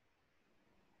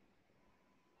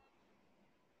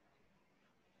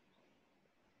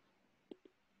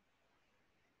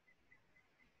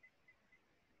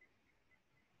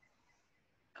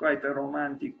 Quite a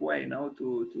romantic way now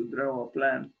to draw a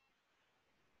plan.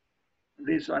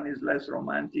 This one is less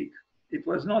romantic. It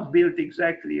was not built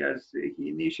exactly as he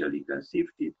initially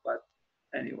conceived it, but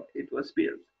anyway, it was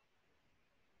built.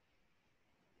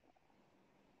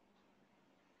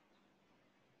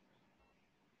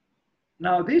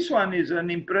 Now, this one is an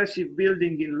impressive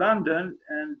building in London,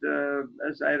 and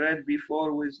as I read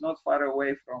before, was not far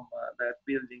away from that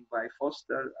building by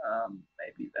Foster.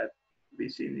 Maybe that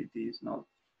vicinity is not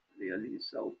really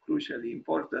so crucially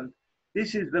important.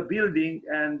 This is the building,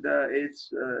 and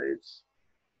it's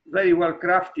very well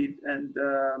crafted and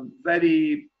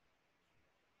very,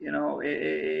 you know,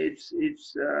 it's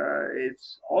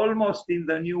almost in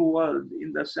the new world,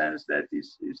 in the sense that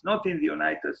it's not in the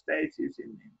United States, it's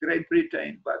in Great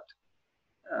Britain. But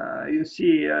you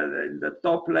see in the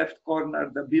top left corner,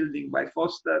 the building by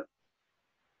Foster,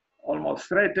 almost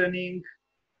threatening.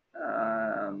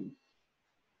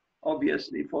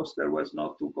 Obviously, Foster was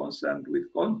not too concerned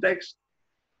with context.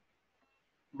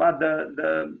 But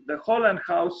the Holland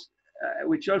House,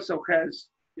 which also has,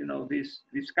 you know, this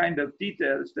kind of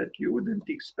details that you wouldn't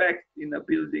expect in a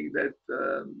building that,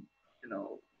 you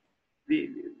know,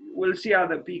 we'll see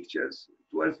other pictures.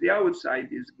 Towards the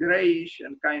outside is grayish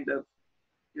and kind of,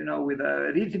 you know, with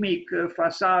a rhythmic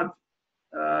facade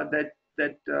that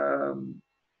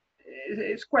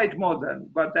is quite modern.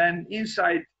 But then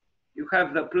inside, you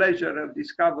have the pleasure of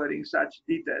discovering such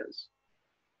details.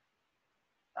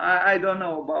 I don't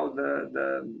know about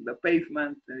the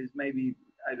pavement. Is maybe,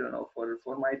 I don't know,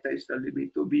 for my taste a little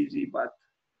bit too busy, but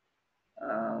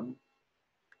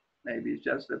maybe it's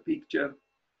just a picture.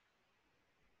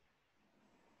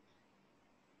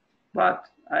 But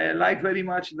I like very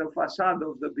much the facade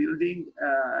of the building.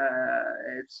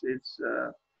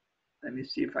 Let me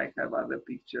see if I have other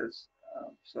pictures.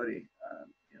 Sorry,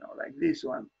 you know, like this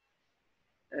one.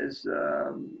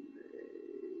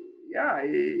 Yeah,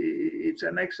 it's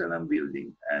an excellent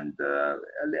building, and a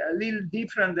little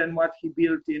different than what he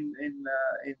built in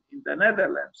the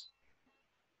Netherlands.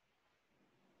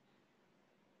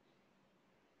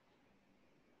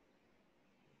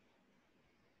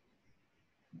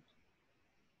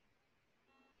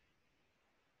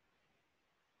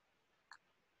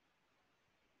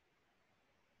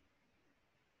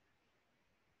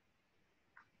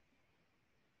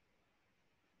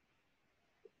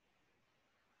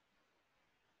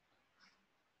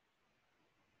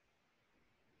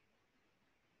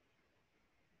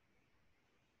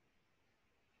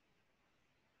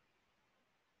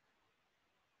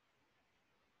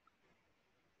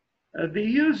 The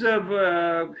use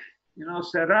of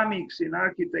ceramics in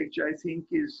architecture, I think,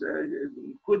 is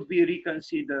could be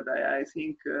reconsidered. I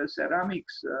think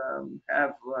ceramics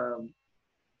have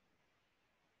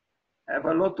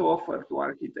a lot to offer to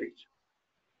architecture.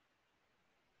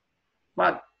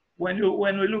 But when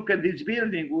we look at this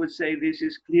building, we would say this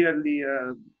is clearly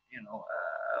a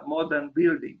modern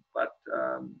building. But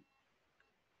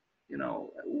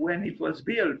when it was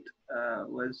built,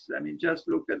 just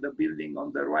look at the building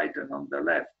on the right and on the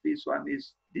left. This one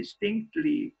is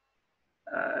distinctly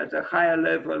at a higher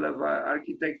level of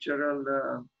architectural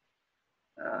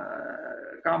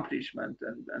accomplishment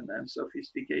and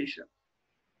sophistication.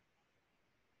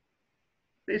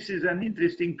 This is an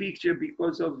interesting picture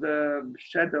because of the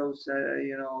shadows.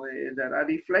 There are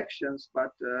reflections,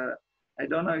 but I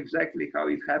don't know exactly how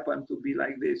it happened to be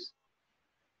like this.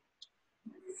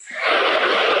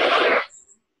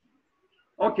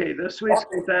 Okay, the Swiss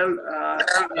hotel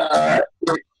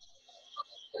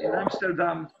in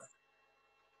Amsterdam.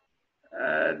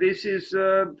 This is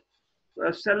a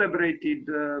celebrated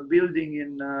building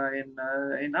in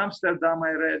Amsterdam,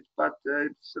 I read, but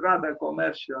it's rather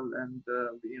commercial, and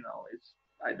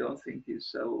I don't think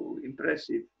it's so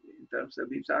impressive in terms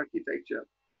of its architecture.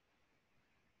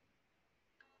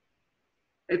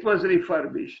 It was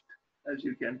refurbished, as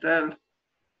you can tell,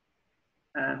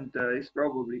 and it's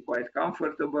probably quite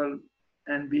comfortable.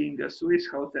 And being a Swiss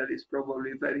hotel is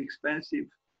probably very expensive.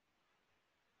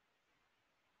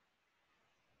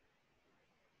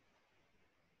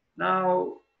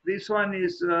 Now, this one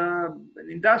is an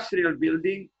industrial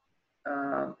building.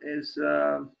 This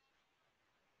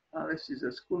is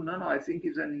a school. No, I think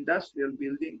it's an industrial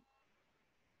building.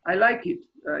 I like it,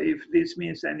 if this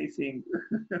means anything.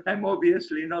 I'm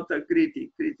obviously not a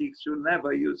critic. Critics should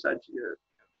never use such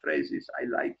phrases. I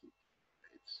like it.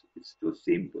 It's too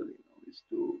simple, it's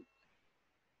too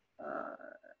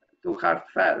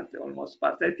heartfelt, almost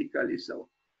pathetically so.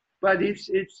 But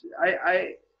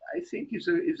I think it's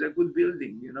a good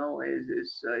building. It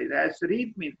has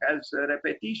rhythm, it has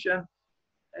repetition.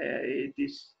 It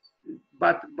is,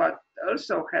 but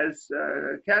also has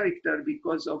character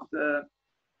because of the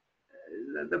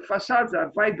facades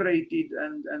are vibrated,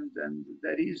 and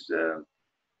there is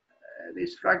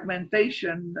this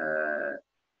fragmentation.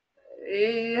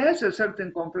 It has a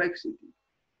certain complexity,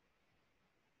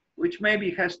 which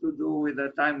maybe has to do with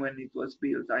the time when it was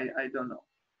built. I don't know.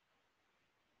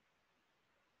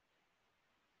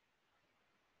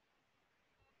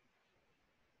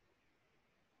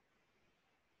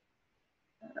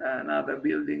 Another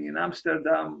building in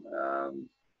Amsterdam.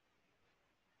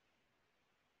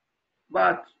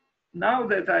 But now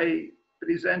that I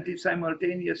presented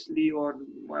simultaneously, or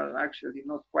well, actually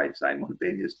not quite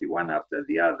simultaneously, one after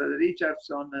the other,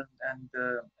 Richardson and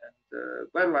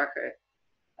Berlage,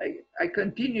 I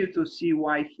continue to see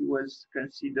why he was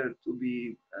considered to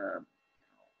be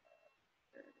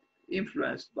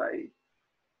influenced by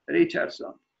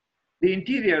Richardson. The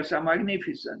interiors are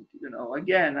magnificent.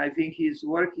 Again, I think he's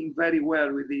working very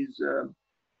well with these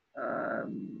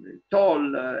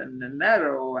tall and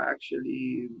narrow,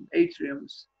 actually,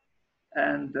 atriums,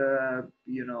 and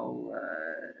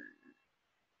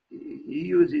he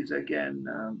uses again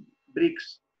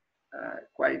bricks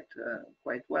quite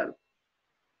well.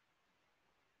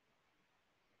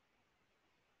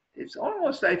 It's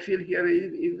almost, I feel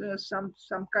here, some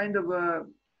kind of a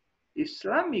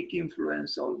Islamic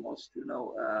influence almost,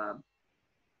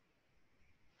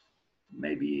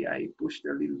 maybe I pushed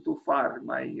a little too far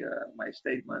my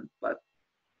statement, but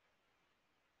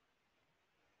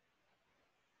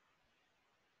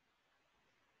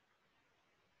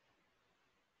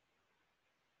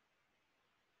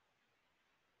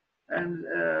and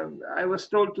I was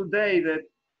told today that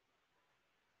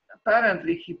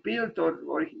apparently he built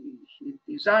or he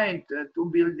designed 2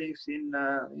 buildings in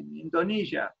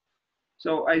Indonesia.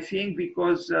 So I think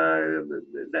because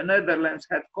the Netherlands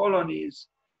had colonies,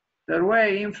 there were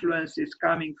influences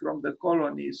coming from the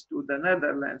colonies to the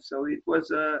Netherlands. So it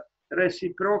was a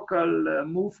reciprocal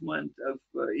movement of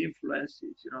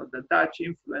influences. The Dutch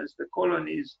influenced the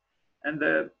colonies, and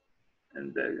the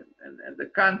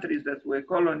countries that were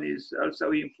colonies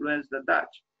also influenced the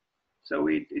Dutch. So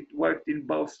it worked in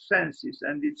both senses,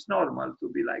 and it's normal to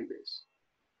be like this.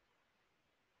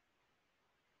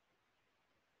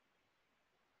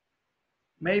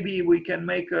 Maybe we can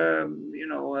make a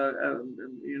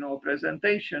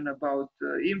presentation about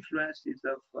influences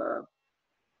of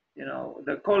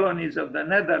the colonies of the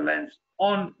Netherlands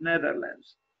on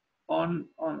Netherlands, on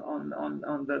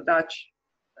the Dutch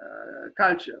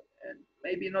culture, and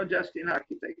maybe not just in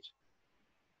architecture.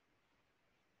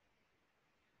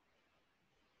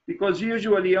 because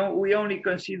usually we only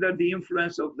consider the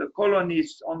influence of the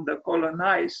colonists on the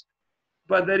colonized,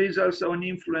 but there is also an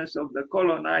influence of the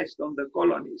colonized on the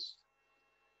colonists.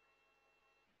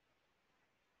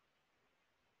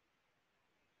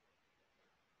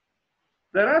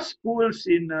 There are schools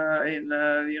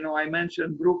I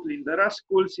mentioned Brooklyn. There are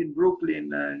schools in Brooklyn,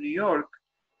 New York,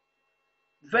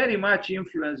 very much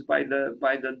influenced by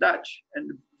the Dutch,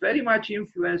 and very much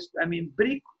influenced. I mean,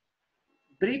 brick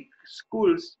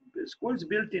schools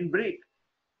built in brick,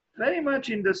 very much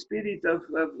in the spirit of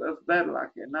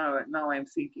Berlage. And now I'm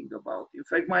thinking about. In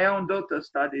fact, my own daughter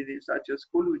studied in such a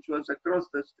school, which was across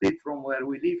the street from where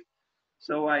we live.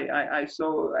 So I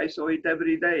saw it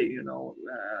every day,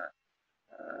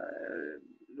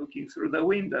 looking through the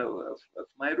window of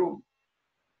my room.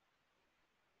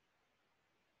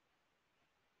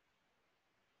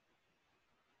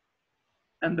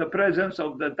 And the presence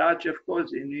of the Dutch, of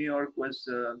course, in New York was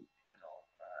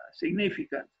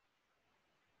significant.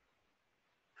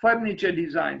 Furniture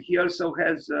design. He also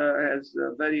has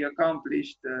very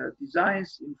accomplished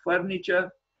designs in furniture.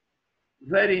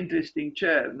 Very interesting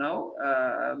chair, no?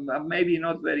 Maybe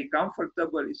not very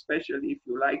comfortable, especially if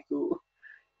you like to,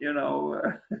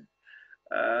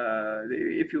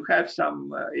 if you have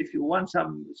if you want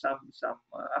some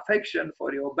affection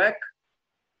for your back,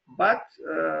 but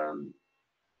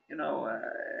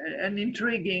an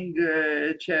intriguing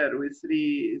chair with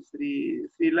three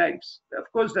legs.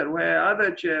 Of course, there were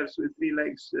other chairs with 3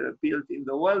 legs built in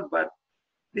the world, but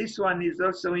this one is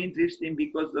also interesting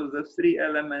because of the 3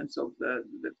 elements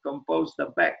that compose the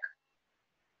back.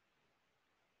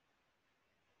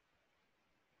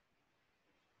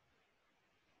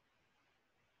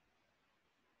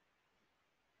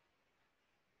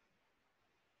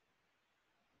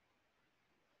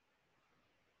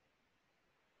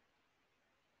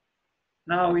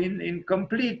 Now, in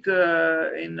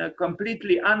a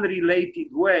completely unrelated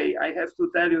way, I have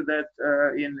to tell you that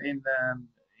in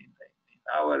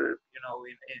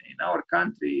our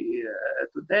country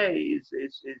today is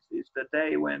the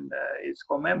day when it's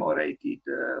commemorated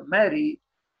Mary.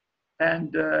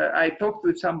 And I talked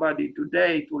with somebody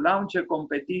today to launch a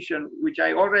competition, which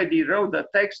I already wrote the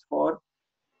text for,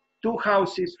 2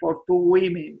 houses for 2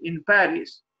 women in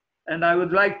Paris. And I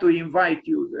would like to invite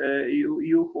you,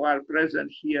 you who are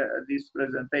present here at this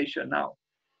presentation now.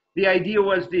 The idea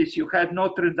was this: you had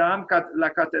Notre Dame, La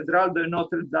Cathédrale de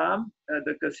Notre Dame,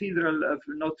 the Cathedral of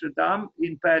Notre Dame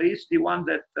in Paris, the one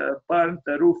that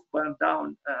the roof burned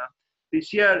down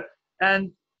this year.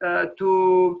 And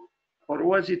or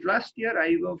was it last year? I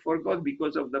even forgot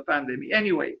because of the pandemic.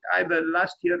 Anyway, either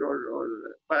last year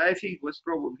but I think it was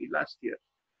probably last year.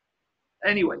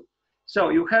 Anyway, so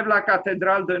you have La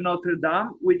Cathédrale de Notre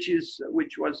Dame, which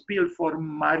was built for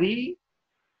Marie.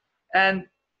 And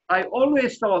I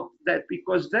always thought that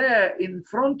because there in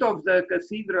front of the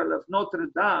Cathedral of Notre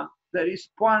Dame, there is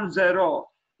point zero,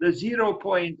 the 0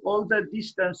 point. All the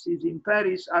distances in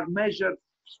Paris are measured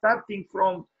starting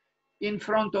from in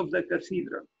front of the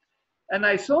cathedral. And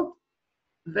I thought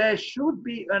there should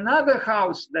be another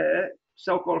house there,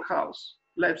 so-called house.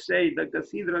 Let's say the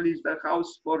cathedral is the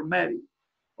house for Mary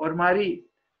or Marie.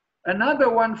 Another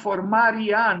one for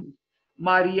Marianne.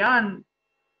 Marianne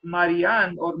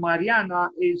or Mariana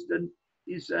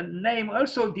is a name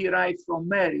also derived from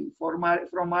Mary,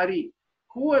 from Marie.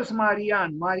 Who was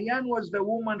Marianne? Marianne was the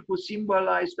woman who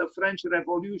symbolized the French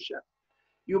Revolution.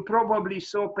 You probably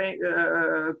saw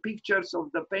pictures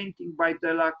of the painting by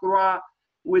Delacroix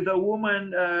with a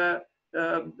woman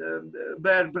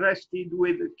bare-breasted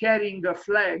with carrying a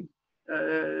flag,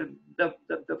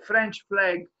 the French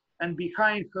flag, and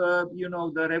behind her,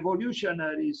 the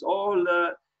revolutionaries all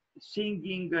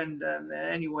singing and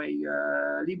anyway,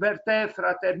 liberté,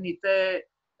 fraternité,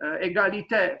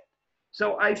 égalité.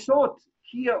 So I thought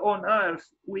here on earth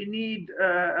we need,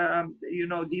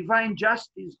 divine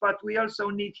justice, but we also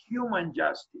need human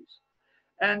justice.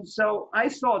 And so I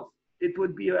thought it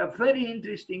would be a very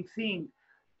interesting thing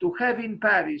to have in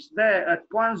Paris, there at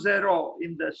Point Zero,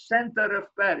 in the center of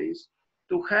Paris,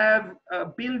 to have a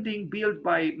building built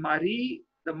by Marie,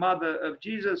 the mother of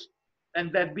Jesus,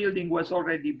 and that building was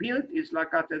already built, is La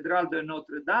Cathédrale de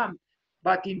Notre Dame,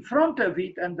 but in front of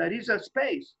it, and there is a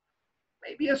space,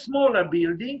 maybe a smaller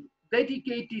building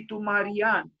dedicated to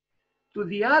Marianne, to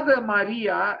the other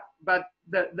Maria, but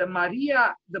the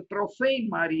Maria, the profane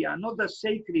Maria, not the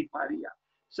sacred Maria.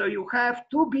 So you have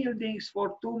 2 buildings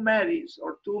for 2 Marys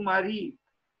or 2 Marie,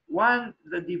 one,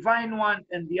 the divine one,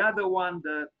 and the other one,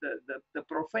 the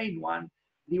profane one,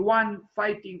 the one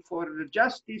fighting for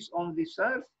justice on this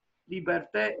earth,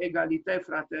 liberté, égalité,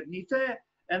 fraternité,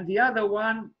 and the other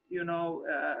one,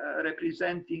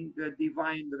 representing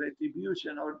divine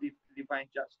retribution or divine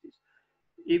justice.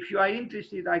 If you are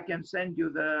interested, I can send you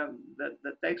the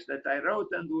text that I wrote,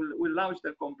 and we'll launch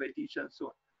the competition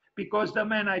soon. Because the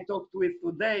man I talked with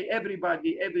today,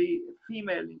 everybody, every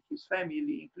female in his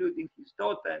family, including his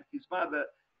daughter and his mother,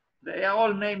 they are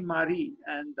all named Marie.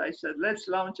 And I said, let's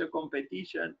launch a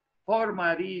competition for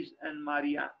Maries and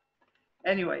Marianne.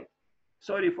 Anyway,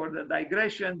 sorry for the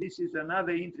digression. This is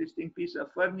another interesting piece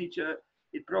of furniture.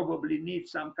 It probably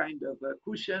needs some kind of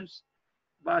cushions,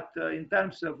 but in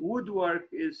terms of woodwork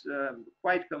is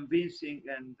quite convincing,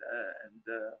 and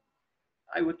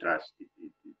I would trust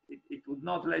it would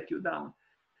not let you down.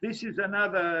 This is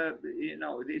another,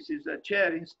 this is a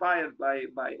chair inspired by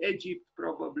Egypt,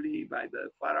 probably by the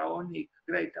pharaonic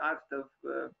great art of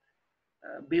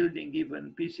building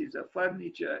even pieces of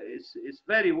furniture. Is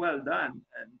very well done,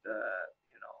 and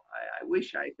I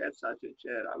wish I had such a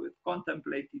chair. I would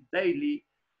contemplate it daily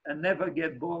and never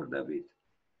get bored of it.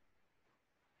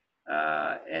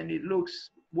 And it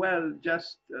looks well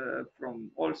just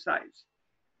from all sides.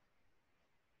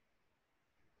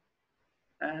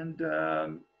 And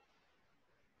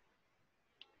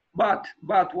but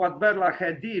what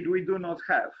Berlage did, we do not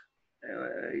have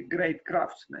great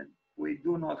craftsmen. We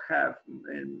do not have,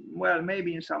 well,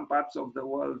 maybe in some parts of the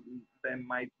world they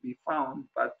might be found,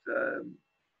 but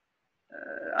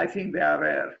I think they are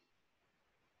rare.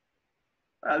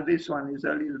 Well, this one is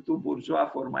a little too bourgeois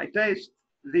for my taste.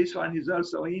 This one is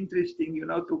also interesting,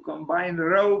 to combine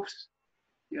ropes,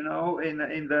 in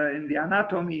the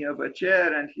anatomy of a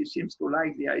chair, and he seems to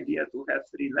like the idea to have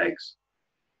 3 legs.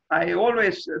 I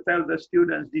always tell the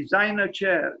students, design a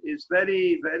chair is a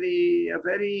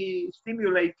very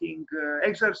stimulating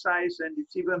exercise, and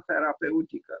it's even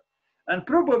therapeutical. And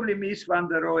probably Miss van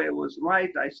der Rohe was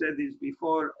right. I said this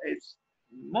before. It's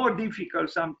more difficult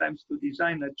sometimes to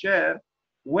design a chair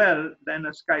well than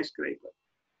a skyscraper.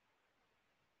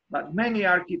 But many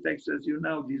architects, as you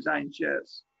know, design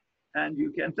chairs. And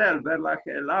you can tell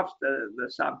Berlage loves the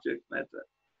subject matter.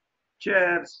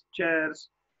 Chairs,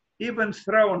 even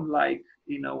throne-like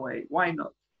in a way. Why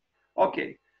not?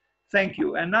 Okay, thank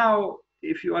you. And now,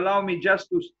 if you allow me just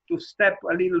to step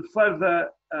a little further,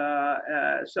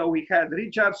 so we had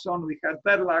Richardson, we had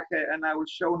Berlage, and I will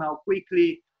show now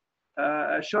quickly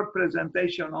a short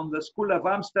presentation on the School of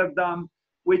Amsterdam,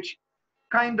 which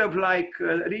kind of like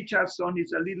Richardson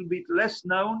is a little bit less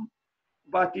known,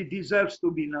 but it deserves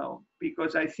to be known,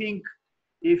 because I think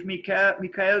if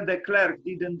Michael de Klerk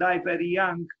didn't die very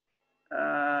young,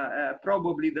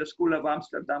 probably the School of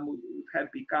Amsterdam would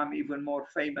have become even more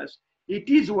famous. It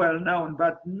is well known,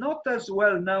 but not as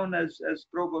well known as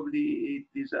probably it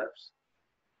deserves.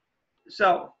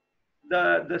 So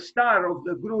the star of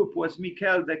the group was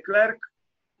Michael de Klerk,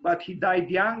 but he died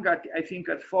young, I think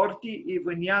at 40,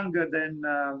 even younger than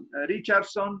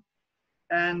Richardson.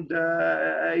 And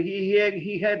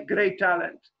he had great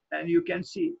talent, and you can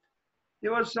see it. He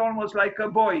was almost like a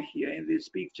boy here in this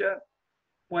picture.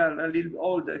 Well, a little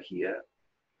older here.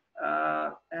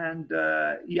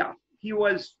 Yeah, he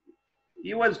was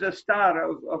the star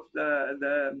of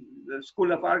the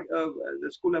School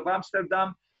of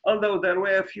Amsterdam, although there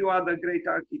were a few other great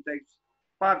architects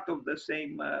part of the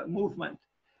same movement.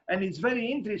 And it's very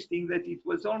interesting that it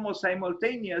was almost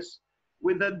simultaneous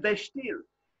with the De Stijl.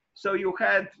 So you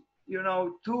had,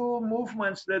 2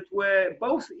 movements that were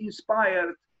both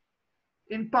inspired,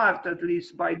 in part at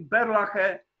least, by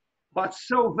Berlage, but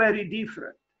so very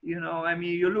different. I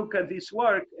mean, you look at this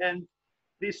work, and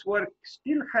this work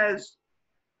still has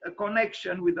a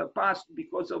connection with the past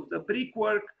because of the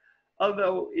brickwork,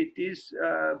 although it is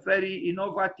very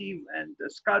innovative and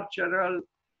sculptural.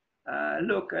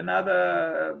 Look,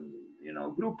 another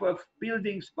group of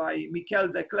buildings by Michael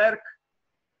de Klerk.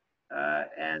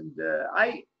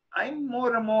 I'm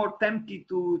more and more tempted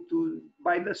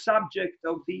by the subject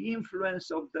of the influence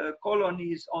of the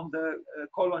colonies on the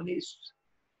colonists,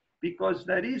 because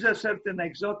there is a certain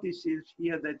exoticism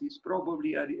here that is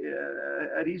probably a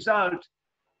result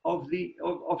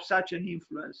of such an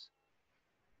influence.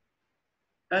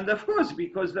 And of course,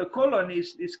 because the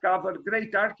colonists discovered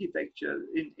great architecture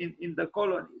in the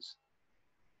colonies.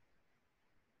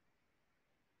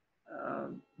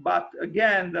 But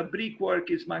again, the brickwork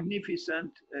is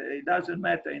magnificent. It doesn't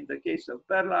matter in the case of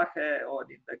Berlage or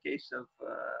in the case of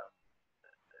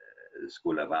the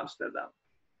School of Amsterdam.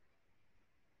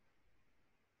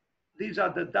 These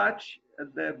are the Dutch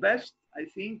at their best, I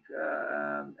think,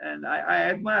 and I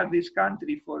admire this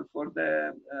country for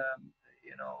the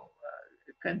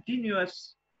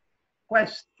continuous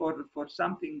quest for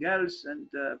something else, and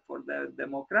for the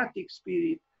democratic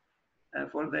spirit.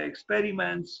 for their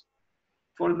experiments,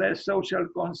 for their social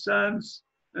concerns.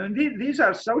 And these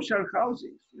are social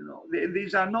houses, you know.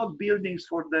 These are not buildings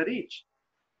for the rich.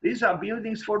 These are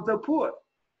buildings for the poor.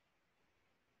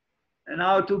 And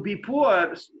now to be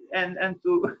poor and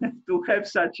to, to have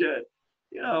such a,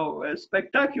 you know, a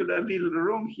spectacular little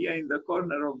room here in the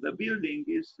corner of the building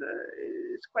is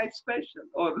quite special.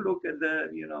 Or look at the,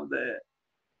 you know, the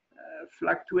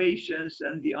fluctuations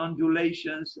and the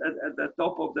undulations at the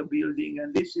top of the building.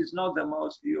 And this is not the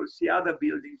most, you'll see other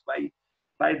buildings by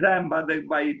them, but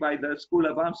by the School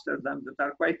of Amsterdam that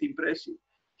are quite impressive.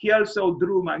 He also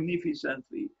drew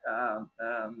magnificently.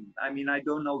 I mean, I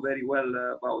don't know very well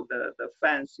about the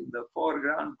fence in the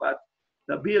foreground, but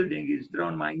the building is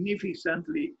drawn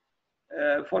magnificently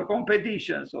for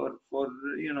competitions or for,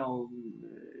 you know,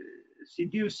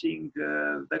 seducing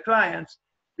the clients.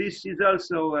 This is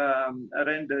also a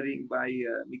rendering by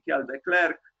Michel de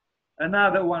Klerk,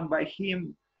 another one by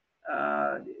him.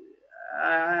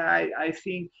 I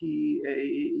think he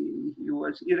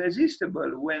was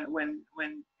irresistible when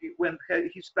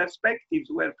his perspectives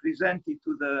were presented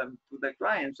to the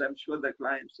clients. I'm sure the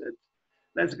clients said,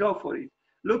 "Let's go for it."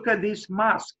 Look at this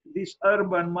mask, this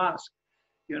urban mask.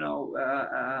 You know,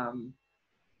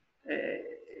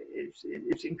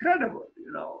 it's incredible.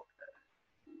 You know,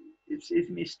 it's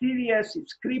mysterious.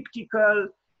 It's cryptical.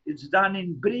 It's done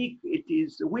in brick. It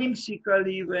is whimsical.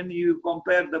 Even you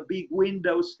compare the big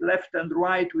windows left and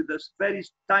right with those very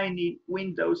tiny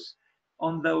windows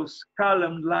on those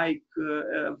column-like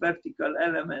vertical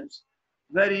elements.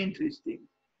 Very interesting.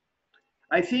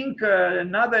 I think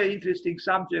another interesting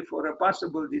subject for a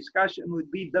possible discussion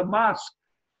would be the mask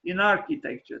in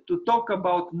architecture, to talk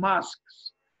about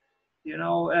masks. You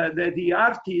know, the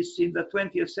artists in the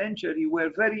 20th century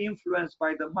were very influenced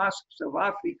by the masks of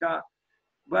Africa.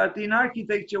 But in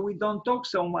architecture, we don't talk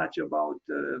so much about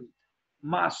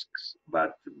masks,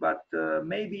 but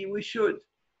maybe we should.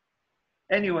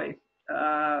 Anyway,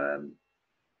 by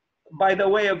the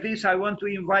way of this, I want to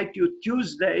invite you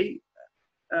Tuesday.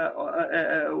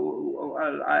 I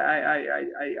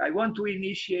want to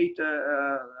initiate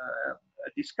a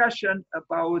discussion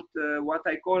about what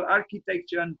I call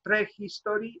architecture and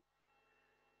prehistory.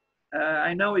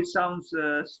 I know it sounds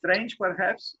strange,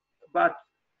 perhaps, but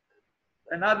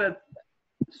another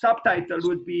subtitle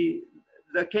would be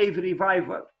The Cave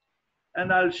Revival.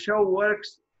 And I'll show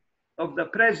works of the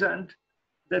present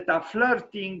that are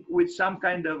flirting with some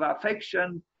kind of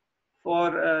affection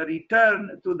for a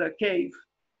return to the cave,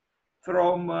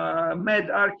 from Med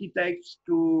architects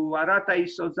to Arata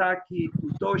Isozaki,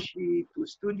 to Toshi, to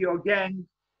Studio Gang,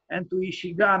 and to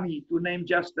Ishigami, to name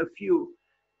just a few.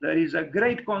 There is a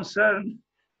great concern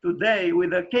today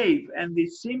with the cave, and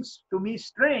it seems to me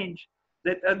strange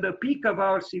that at the peak of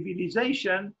our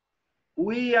civilization,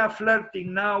 we are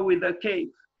flirting now with a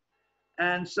cave.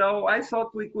 And so I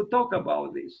thought we could talk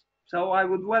about this. So I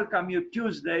would welcome you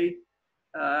Tuesday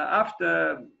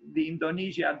after the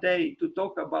Indonesia Day to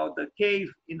talk about the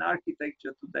cave in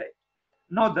architecture today.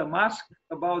 Not the mask,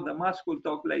 about the mask we'll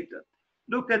talk later.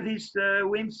 Look at this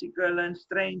whimsical and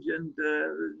strange and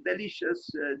delicious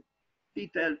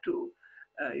detail too,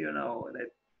 you know,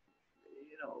 that,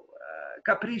 you know,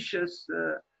 capricious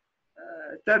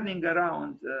turning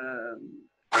around.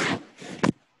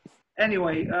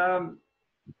 Anyway,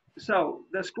 so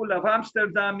the School of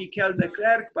Amsterdam, Michel de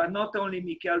Klerk, but not only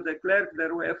Michel de Klerk,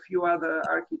 there were a few other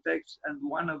architects, and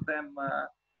one of them,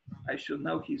 I should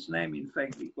know his name, in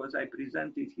fact, because I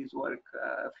presented his work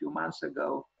a few months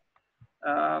ago.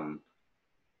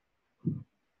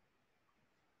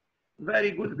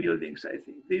 Very good buildings, I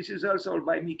think. This is also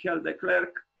by Michel de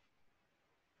Klerk,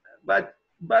 but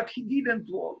he didn't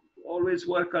always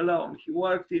work alone. He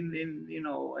worked in you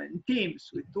know, in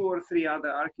teams with 2 or 3 other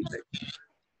architects.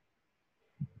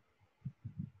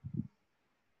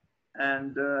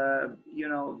 And you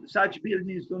know, such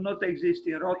buildings do not exist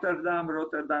in Rotterdam.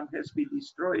 Rotterdam has been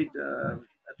destroyed,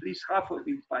 at least half of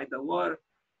it, by the war,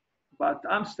 but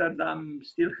Amsterdam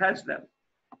still has them.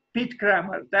 Piet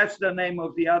Kramer, that's the name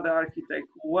of the other architect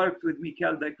who worked with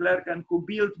Michel de Klerk and who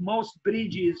built most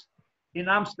bridges in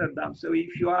Amsterdam. So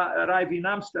if you arrive in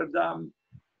Amsterdam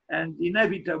and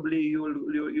inevitably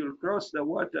you'll cross the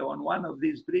water on one of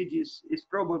these bridges, is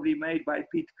probably made by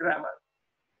Piet Kramer.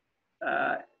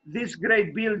 This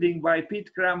great building by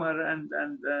Piet Kramer and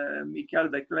Michel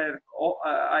de Klerk,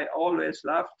 I always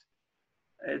loved.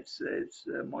 It's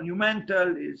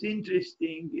monumental, it's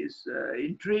interesting, it's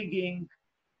intriguing.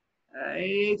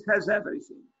 It has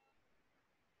everything.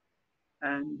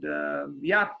 And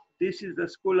yeah, this is the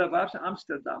School of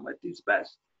Amsterdam at its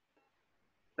best.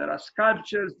 There are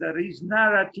sculptures, there is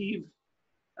narrative,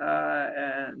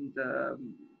 and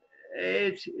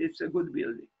it's a good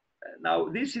building. Now,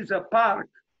 this is a park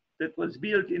that was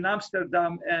built in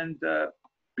Amsterdam, and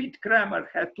Piet Kramer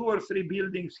had 2 or 3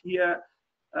 buildings here.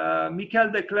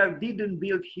 Michel de Clercq didn't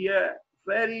build here.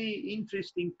 Very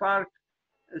interesting park.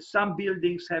 Some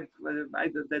buildings have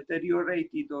either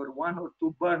deteriorated or 1 or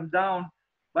 2 burned down,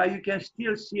 but you can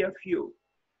still see a few.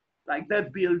 Like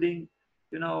that building,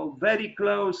 you know, very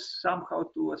close somehow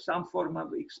to some form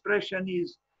of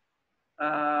expressionism.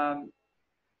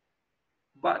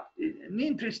 But an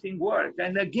interesting work.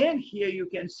 And again, here you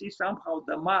can see somehow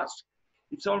the mask.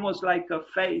 It's almost like a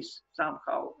face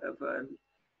somehow of a,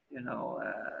 you know,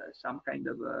 some kind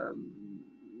of a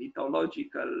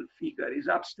mythological figure. It's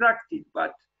abstracted,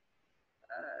 but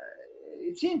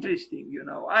it's interesting, you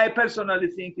know. I personally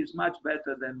think it's much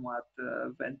better than what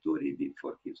Venturi did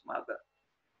for his mother.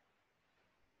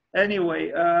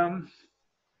 Anyway,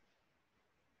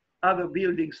 other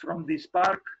buildings from this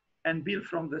park and built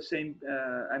from the same,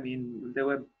 I mean,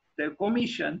 they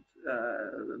commissioned,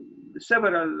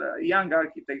 several young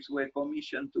architects were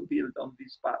commissioned to build on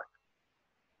this park.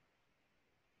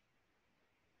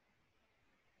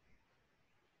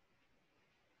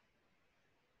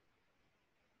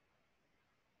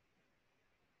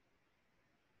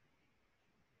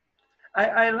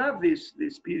 I love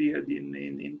this period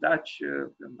in Dutch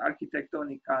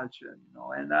architectonic culture, you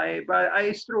know, and but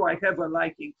it's true, I have a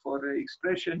liking for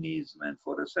expressionism and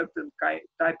for a certain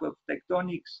type of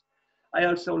tectonics. I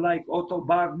also like Otto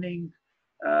Barning,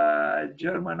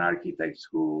 German architects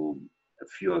who, a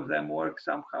few of them work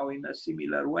somehow in a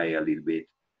similar way a little bit.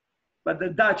 But the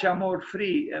Dutch are more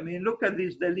free. I mean, look at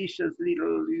this delicious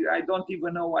little, I don't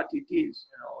even know what it is,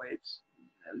 you know, it's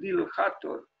a little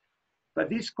Hathor. But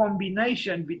this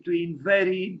combination between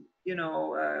very, you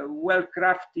know,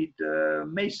 well-crafted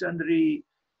masonry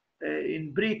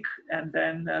in brick, and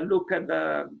then look at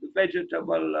the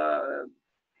vegetable,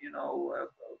 you know,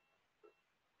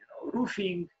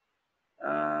 roofing,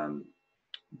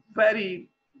 very,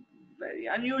 very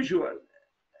unusual.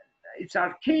 It's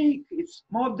archaic, it's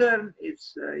modern,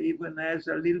 it's even has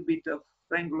a little bit of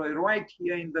Frank-Lloyd Wright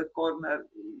here in the corner,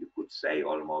 you could say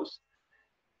almost.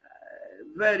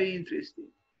 Very interesting.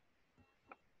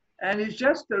 And it's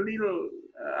just a little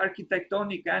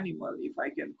architectonic animal, if I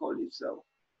can call it so.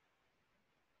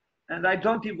 And I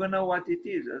don't even know what it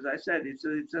is. As I said, it's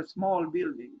a small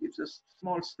building. It's a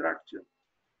small structure.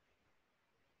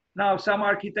 Now, some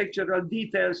architectural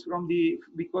details from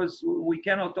because we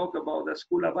cannot talk about the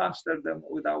School of Amsterdam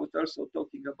without also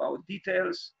talking about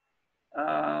details.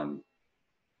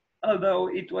 Although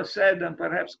it was said, and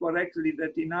perhaps correctly,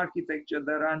 that in architecture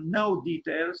there are no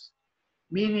details,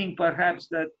 meaning perhaps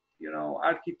that, you know,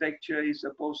 architecture is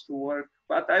supposed to work.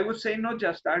 But I would say not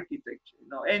just architecture, you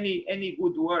know, any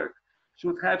good work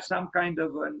should have some kind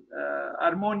of an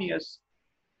harmonious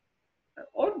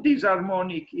or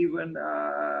disharmonic even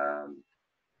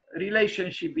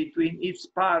relationship between its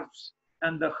parts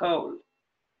and the whole.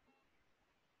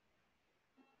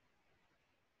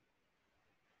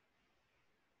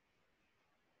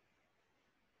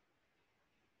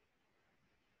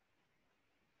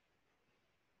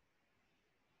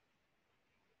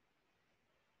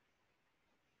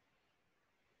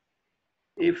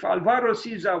 If Alvaro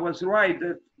Siza was right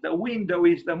that the window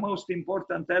is the most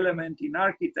important element in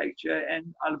architecture,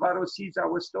 and Alvaro Siza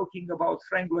was talking about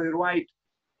Frank Lloyd Wright,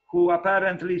 who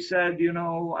apparently said, you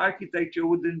know, architecture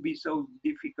wouldn't be so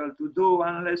difficult to do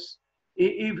unless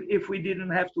if we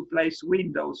didn't have to place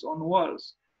windows on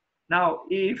walls. Now,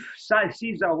 if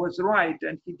Siza was right,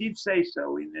 and he did say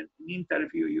so in an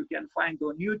interview you can find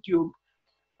on YouTube,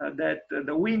 that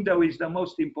the window is the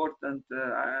most important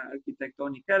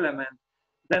architectonic element,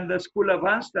 then the School of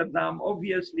Amsterdam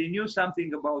obviously knew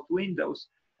something about windows.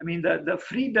 I mean, the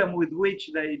freedom with which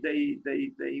they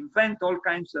invent all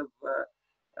kinds of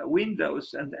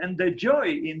windows, and the joy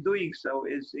in doing so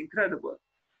is incredible.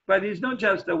 But it's not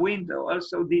just the window,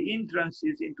 also the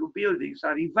entrances into buildings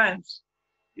are events.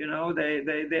 You know,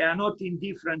 they are not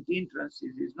indifferent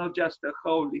entrances. It's not just a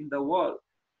hole in the wall.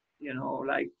 You know,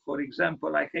 like, for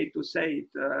example, I hate to say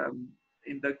it,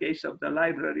 in the case of the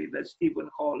library that Stephen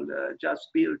Hall just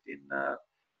built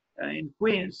in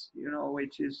Queens, you know,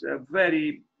 which is a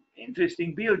very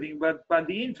interesting building, but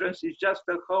the entrance is just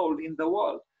a hole in the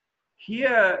wall.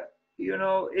 Here, you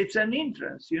know, it's an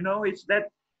entrance, you know, it's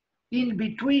that in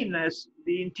betweenness,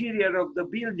 the interior of the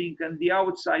building and the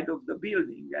outside of the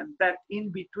building, and that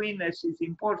in betweenness is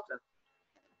important.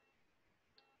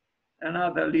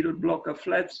 Another little block of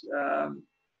flats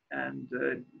and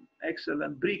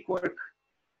excellent brickwork.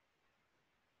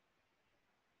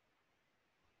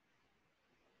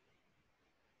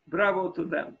 bravo to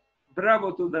them.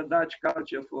 Bravo to the Dutch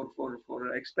culture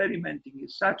for experimenting in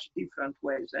such different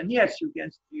ways. And yes,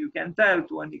 you can tell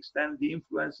to an extent the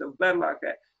influence of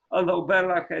Berlage, although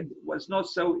Berlage was not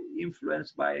so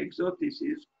influenced by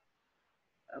exoticism,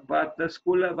 but the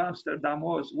school of Amsterdam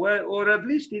was, well, or at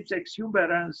least its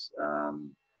exuberance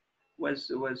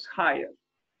was higher.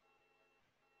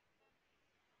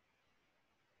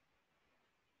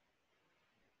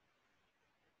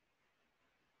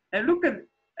 And look at,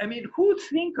 I mean, who'd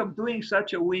think of doing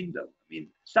such a window? I mean,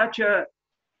 such a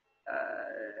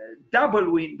double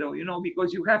window, you know,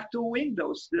 because you have two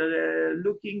windows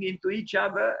looking into each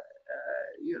other.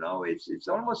 You know, it's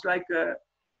almost like a,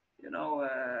 you know,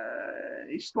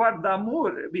 histoire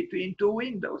d'amour between two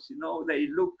windows. You know, they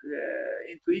look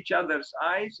into each other's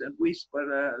eyes and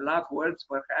whisper love words,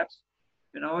 perhaps.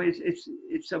 You know,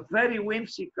 it's a very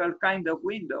whimsical kind of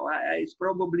window. It's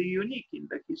probably unique in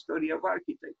the history of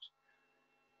architecture.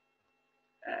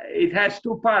 It has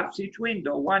two parts, each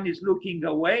window. One is looking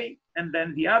away, and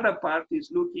then the other part is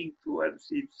looking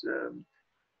towards its,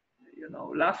 you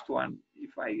know, last one,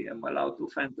 if I am allowed to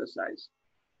fantasize.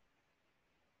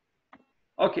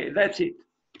 Okay, that's it.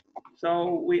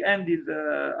 So we ended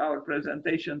our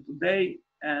presentation today,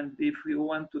 and if you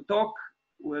want to talk,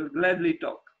 we'll gladly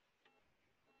talk.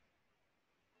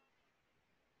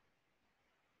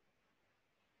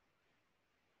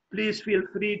 Please feel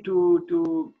free to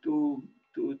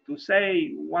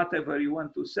say whatever you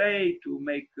want to say, to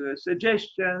make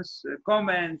suggestions,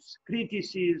 comments,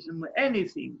 criticism,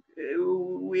 anything.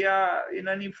 We are in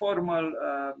an informal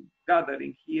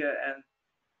gathering here, and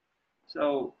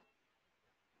so.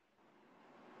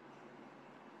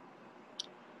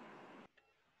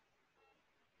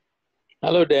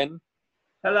 Hello, Dan.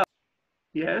 Hello.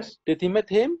 Yes. Did you meet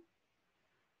him?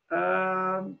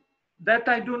 That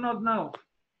I do not know.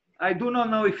 I do not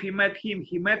know if he met him.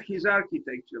 He met his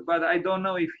architecture, but I don't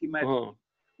know if he met him.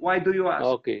 Why do you ask?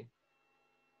 Okay.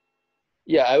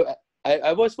 Yeah,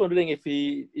 I was wondering if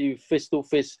he face to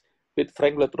face with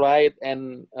Frank Lloyd Wright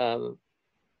and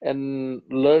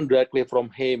learn directly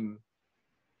from him,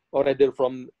 or rather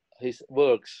from his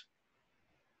works.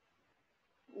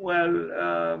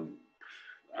 Well,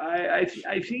 I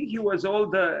think he was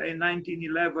older in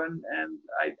 1911, and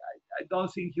I don't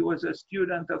think he was a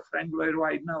student of Frank Lloyd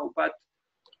Wright now, but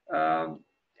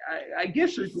I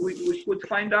guess we could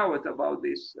find out about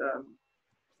this.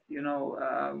 You know,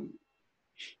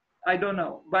 I don't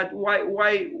know, but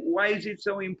why is it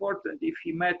so important if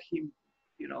he met him,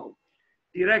 you know,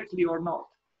 directly or not?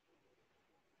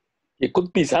 It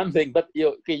could be something, but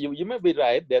you may be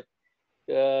right that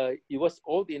he was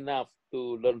old enough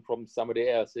to learn from somebody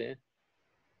else. Eh?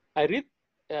 I read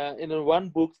in one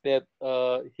book that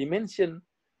he mentioned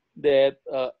that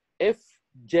if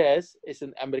jazz is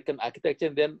an American architecture,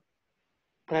 then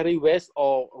Prairie West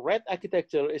or red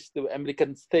architecture is the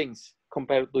American things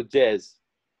compared to jazz.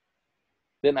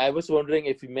 Then I was wondering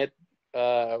if he met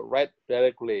Wright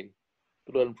directly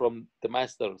to learn from the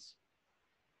masters.